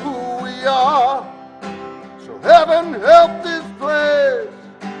 it's who we are. So heaven help this place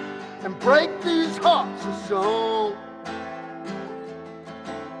and break these hearts of stone.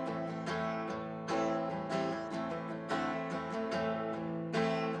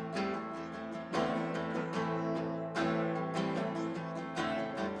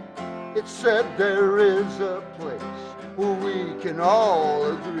 It said there is a place where we can all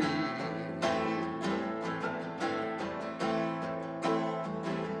agree.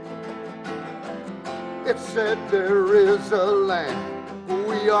 It said there is a land where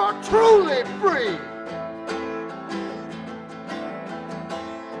we are truly free.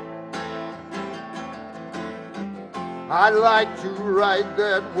 I'd like to ride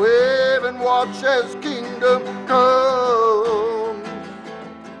that wave and watch as kingdom comes.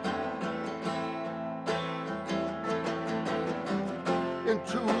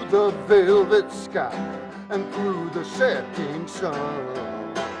 the velvet sky and through the setting sun.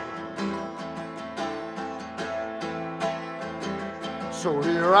 So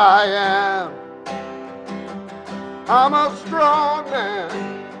here I am, I'm a strong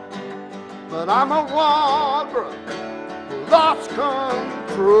man, but I'm a wanderer who lost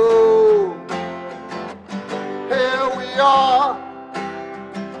control. Here we are,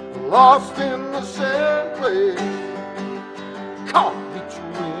 lost in the same place, caught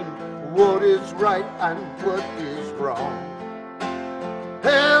between what is right and what is wrong.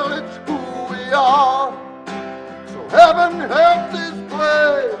 Hell, it's who we are, so heaven help this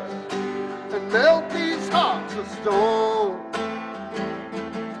place and melt these hearts of stone.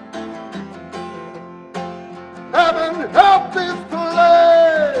 Heaven help this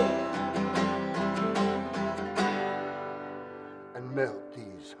place and melt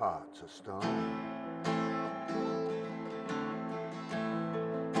these hearts of stone.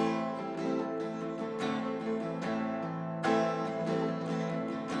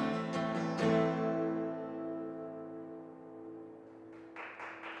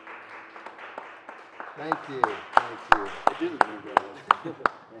 Thank you. Thank you.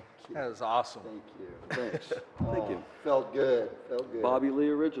 That was awesome. Thank you. Thanks. Thank you. Felt good. Felt good. Bobby Lee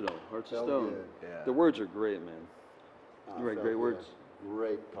original, Hearts of Felt Stone. good. Yeah. The words are great, man. You write Felt great good. words.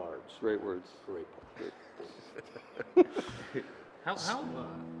 Great parts. Great words. Great parts.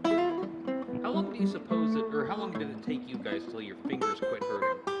 How long do you suppose it, or how long did it take you guys till your fingers quit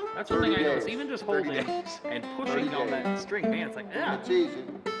hurting? That's one thing I 30 noticed. days. Even just 30 holding days. and pushing on that string, man, it's like, yeah. It's easy.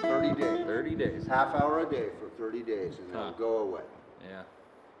 30 days. 30 days. Half hour a day for 30 days, and it'll Huh. go away. Yeah.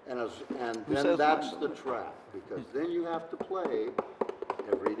 And Who then says that's mine? the trap, because then you have to play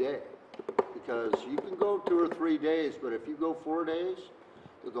every day. Because you can go 2 or 3 days, but if you go 4 days,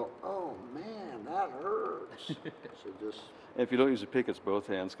 you'll go, oh man, that hurts. So just, And if you don't use a pick, it's both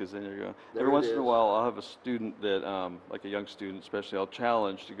hands, because then you're going. There Every it once in a is. while, I'll have a student that, like a young student especially, I'll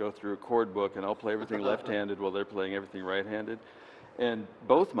challenge to go through a chord book, and I'll play everything left-handed while they're playing everything right-handed. And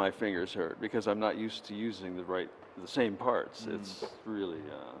both my fingers hurt, because I'm not used to using the same parts. It's really,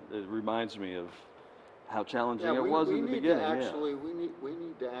 it reminds me of how challenging yeah, it was we in the need beginning. to actually, we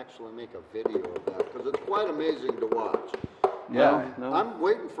need to actually make a video of that, because it's quite amazing to watch. Yeah. No? I'm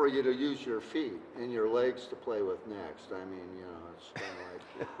waiting for you to use your feet and your legs to play with next. I mean, you know, it's kind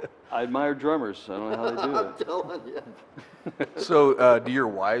of like, I admire drummers. I don't know how they do I'm it. telling you. So, do your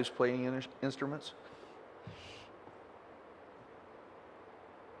wives play any instruments?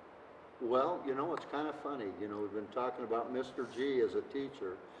 Well, you know, it's kind of funny. You know, we've been talking about Mr. G as a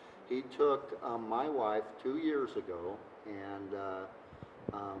teacher. He took my wife 2 years ago and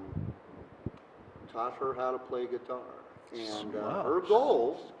taught her how to play guitar. And her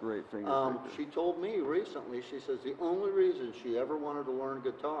goal, Great finger picker. she told me recently, she says the only reason she ever wanted to learn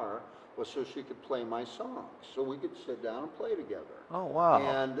guitar was so she could play my songs, so we could sit down and play together. Oh, wow.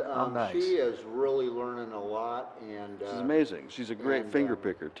 And How nice. she is really learning a lot. And She's amazing. She's a great and, finger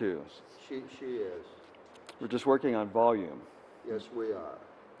picker, too. she is. We're just working on volume. Yes, we are.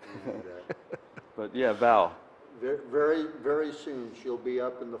 And, But yeah, Val. very, very soon she'll be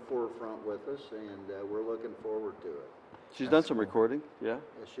up in the forefront with us, and we're looking forward to it. She's done some recording, yeah.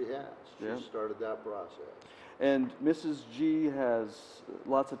 Yes, she has. She Yeah. started that process. And Mrs. G has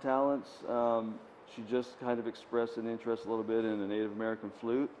lots of talents. She just kind of expressed an interest a little bit in a Native American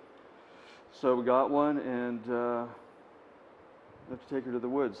flute. So we got one, and we have to take her to the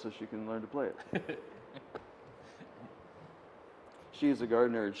woods so she can learn to play it. She is a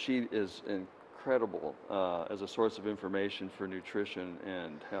gardener, and she is incredible as a source of information for nutrition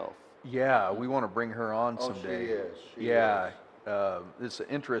and health. Yeah, we want to bring her on Oh, someday. she is. She Yeah, is. it's an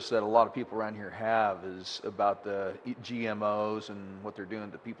interest that a lot of people around here have is about the GMOs and what they're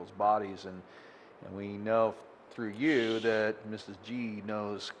doing to people's bodies, and we know through you that Mrs. G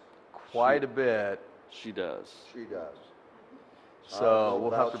knows quite a bit. She does. She does. So I'll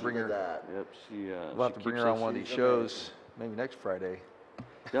we'll have to vouch bring you her. that. Yep, We'll have to bring her on one of these she's shows, maybe next Friday.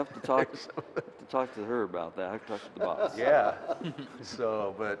 You have to talk to her about that. I have to talk to the boss. Yeah.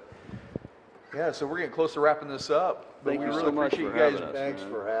 So, but yeah, so we're getting close to wrapping this up. But Thank we you really so much appreciate for you guys. having us. Thanks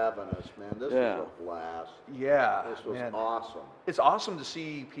man. for having us, man. This Yeah. was a blast. Yeah, This was man. awesome. It's awesome to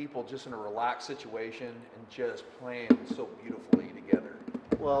see people just in a relaxed situation and just playing so beautifully together.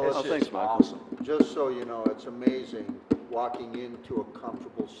 Well, It's it's thanks, just Michael. awesome. just so you know, it's amazing walking into a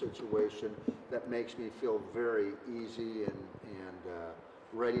comfortable situation that makes me feel very easy and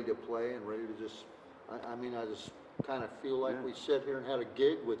ready to play and ready to just, I mean, I just kind of feel like we sat here and had a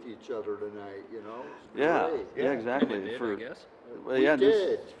gig with each other tonight, you know? It's Yeah, great. yeah, exactly. Kinda did, I guess. Well, We yeah,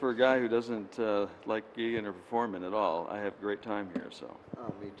 did. just for a guy who doesn't like gigging or performing at all, I have a great time here. So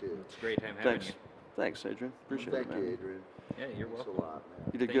Oh, me too. It's a great time having thanks, you. thanks, Adrian. Appreciate Thank it, man. you, Adrian. Yeah, you're Thanks welcome. a lot, man.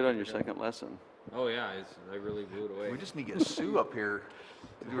 You did Thank good you on for your coming. second lesson. Oh, yeah, I really blew it away. We just need to get Sue up here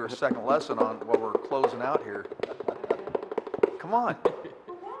to do her second lesson on while we're closing out here. Come on.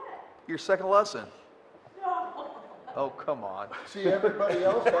 Your second lesson. Oh, come on. See, everybody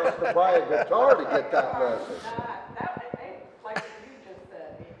else has to buy a guitar to get that lesson. Like what you just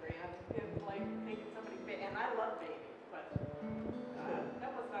said, Adrian, it's like taking somebody, and I love babies, but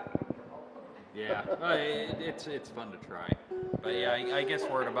that was not comfortable. Yeah, well, it's fun to try. But yeah, I guess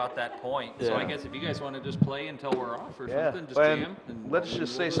we're at about that point. So I Yeah. guess if you guys want to just play until we're off or something, just Well, jam. And let's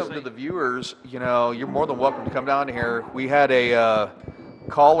just we'll say something to say- the viewers. You know, you're more than welcome to come down here. We had a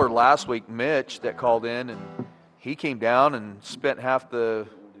caller last week, Mitch, that called in, and he came down and spent half the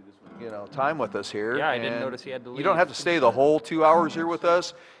time with us here. Yeah, I didn't and notice he had to You don't leave. have to stay the whole 2 hours here with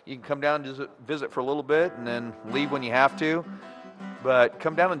us. You can come down and just visit for a little bit and then leave when you have to. But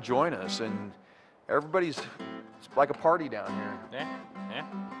come down and join us, and it's like a party down here. Yeah, yeah.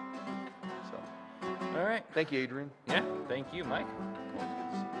 So, All right. thank you, Adrian. Yeah, thank you, Mike.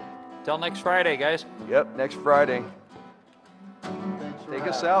 Till next Friday, guys. Yep, next Friday. Thanks for Take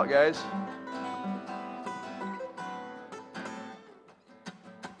us having out, guys.